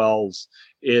drilling wells.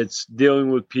 It's dealing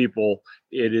with people.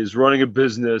 It is running a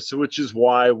business, which is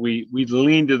why we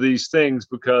lean to these things,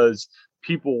 because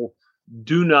people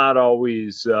do not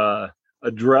always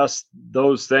address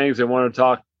those things. They want to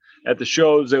talk at the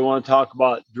shows. They want to talk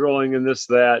about drilling and this,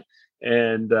 that.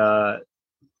 And,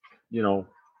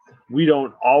 we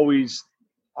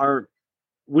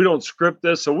don't script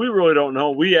this. So we really don't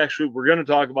know. We're going to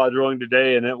talk about drilling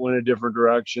today, and it went a different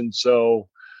direction. So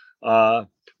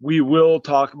we will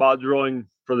talk about drilling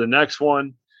for the next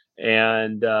one.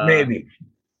 And maybe.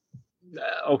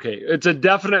 Okay. It's a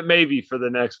definite maybe for the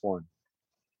next one.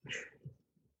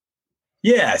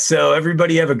 Yeah. So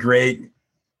everybody have a great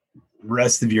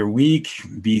rest of your week.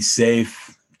 Be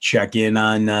safe. Check in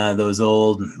on those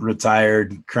old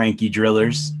retired cranky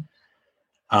drillers.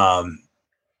 Or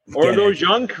those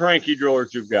young cranky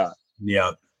drillers you've got.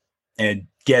 Yep. And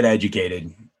get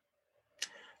educated.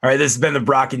 All right. This has been the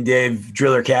Brock and Dave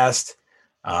Driller Cast.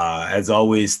 As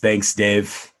always, thanks,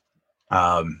 Dave.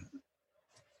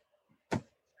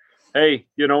 Hey,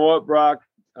 you know what, Brock?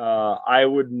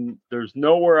 There's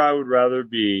nowhere I would rather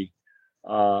be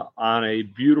on a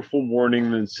beautiful morning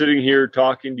than sitting here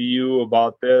talking to you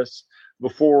about this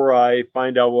before I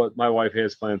find out what my wife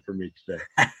has planned for me today.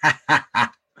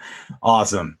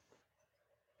 Awesome.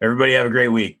 Everybody have a great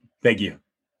week. Thank you.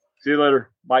 See you later.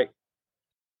 Bye.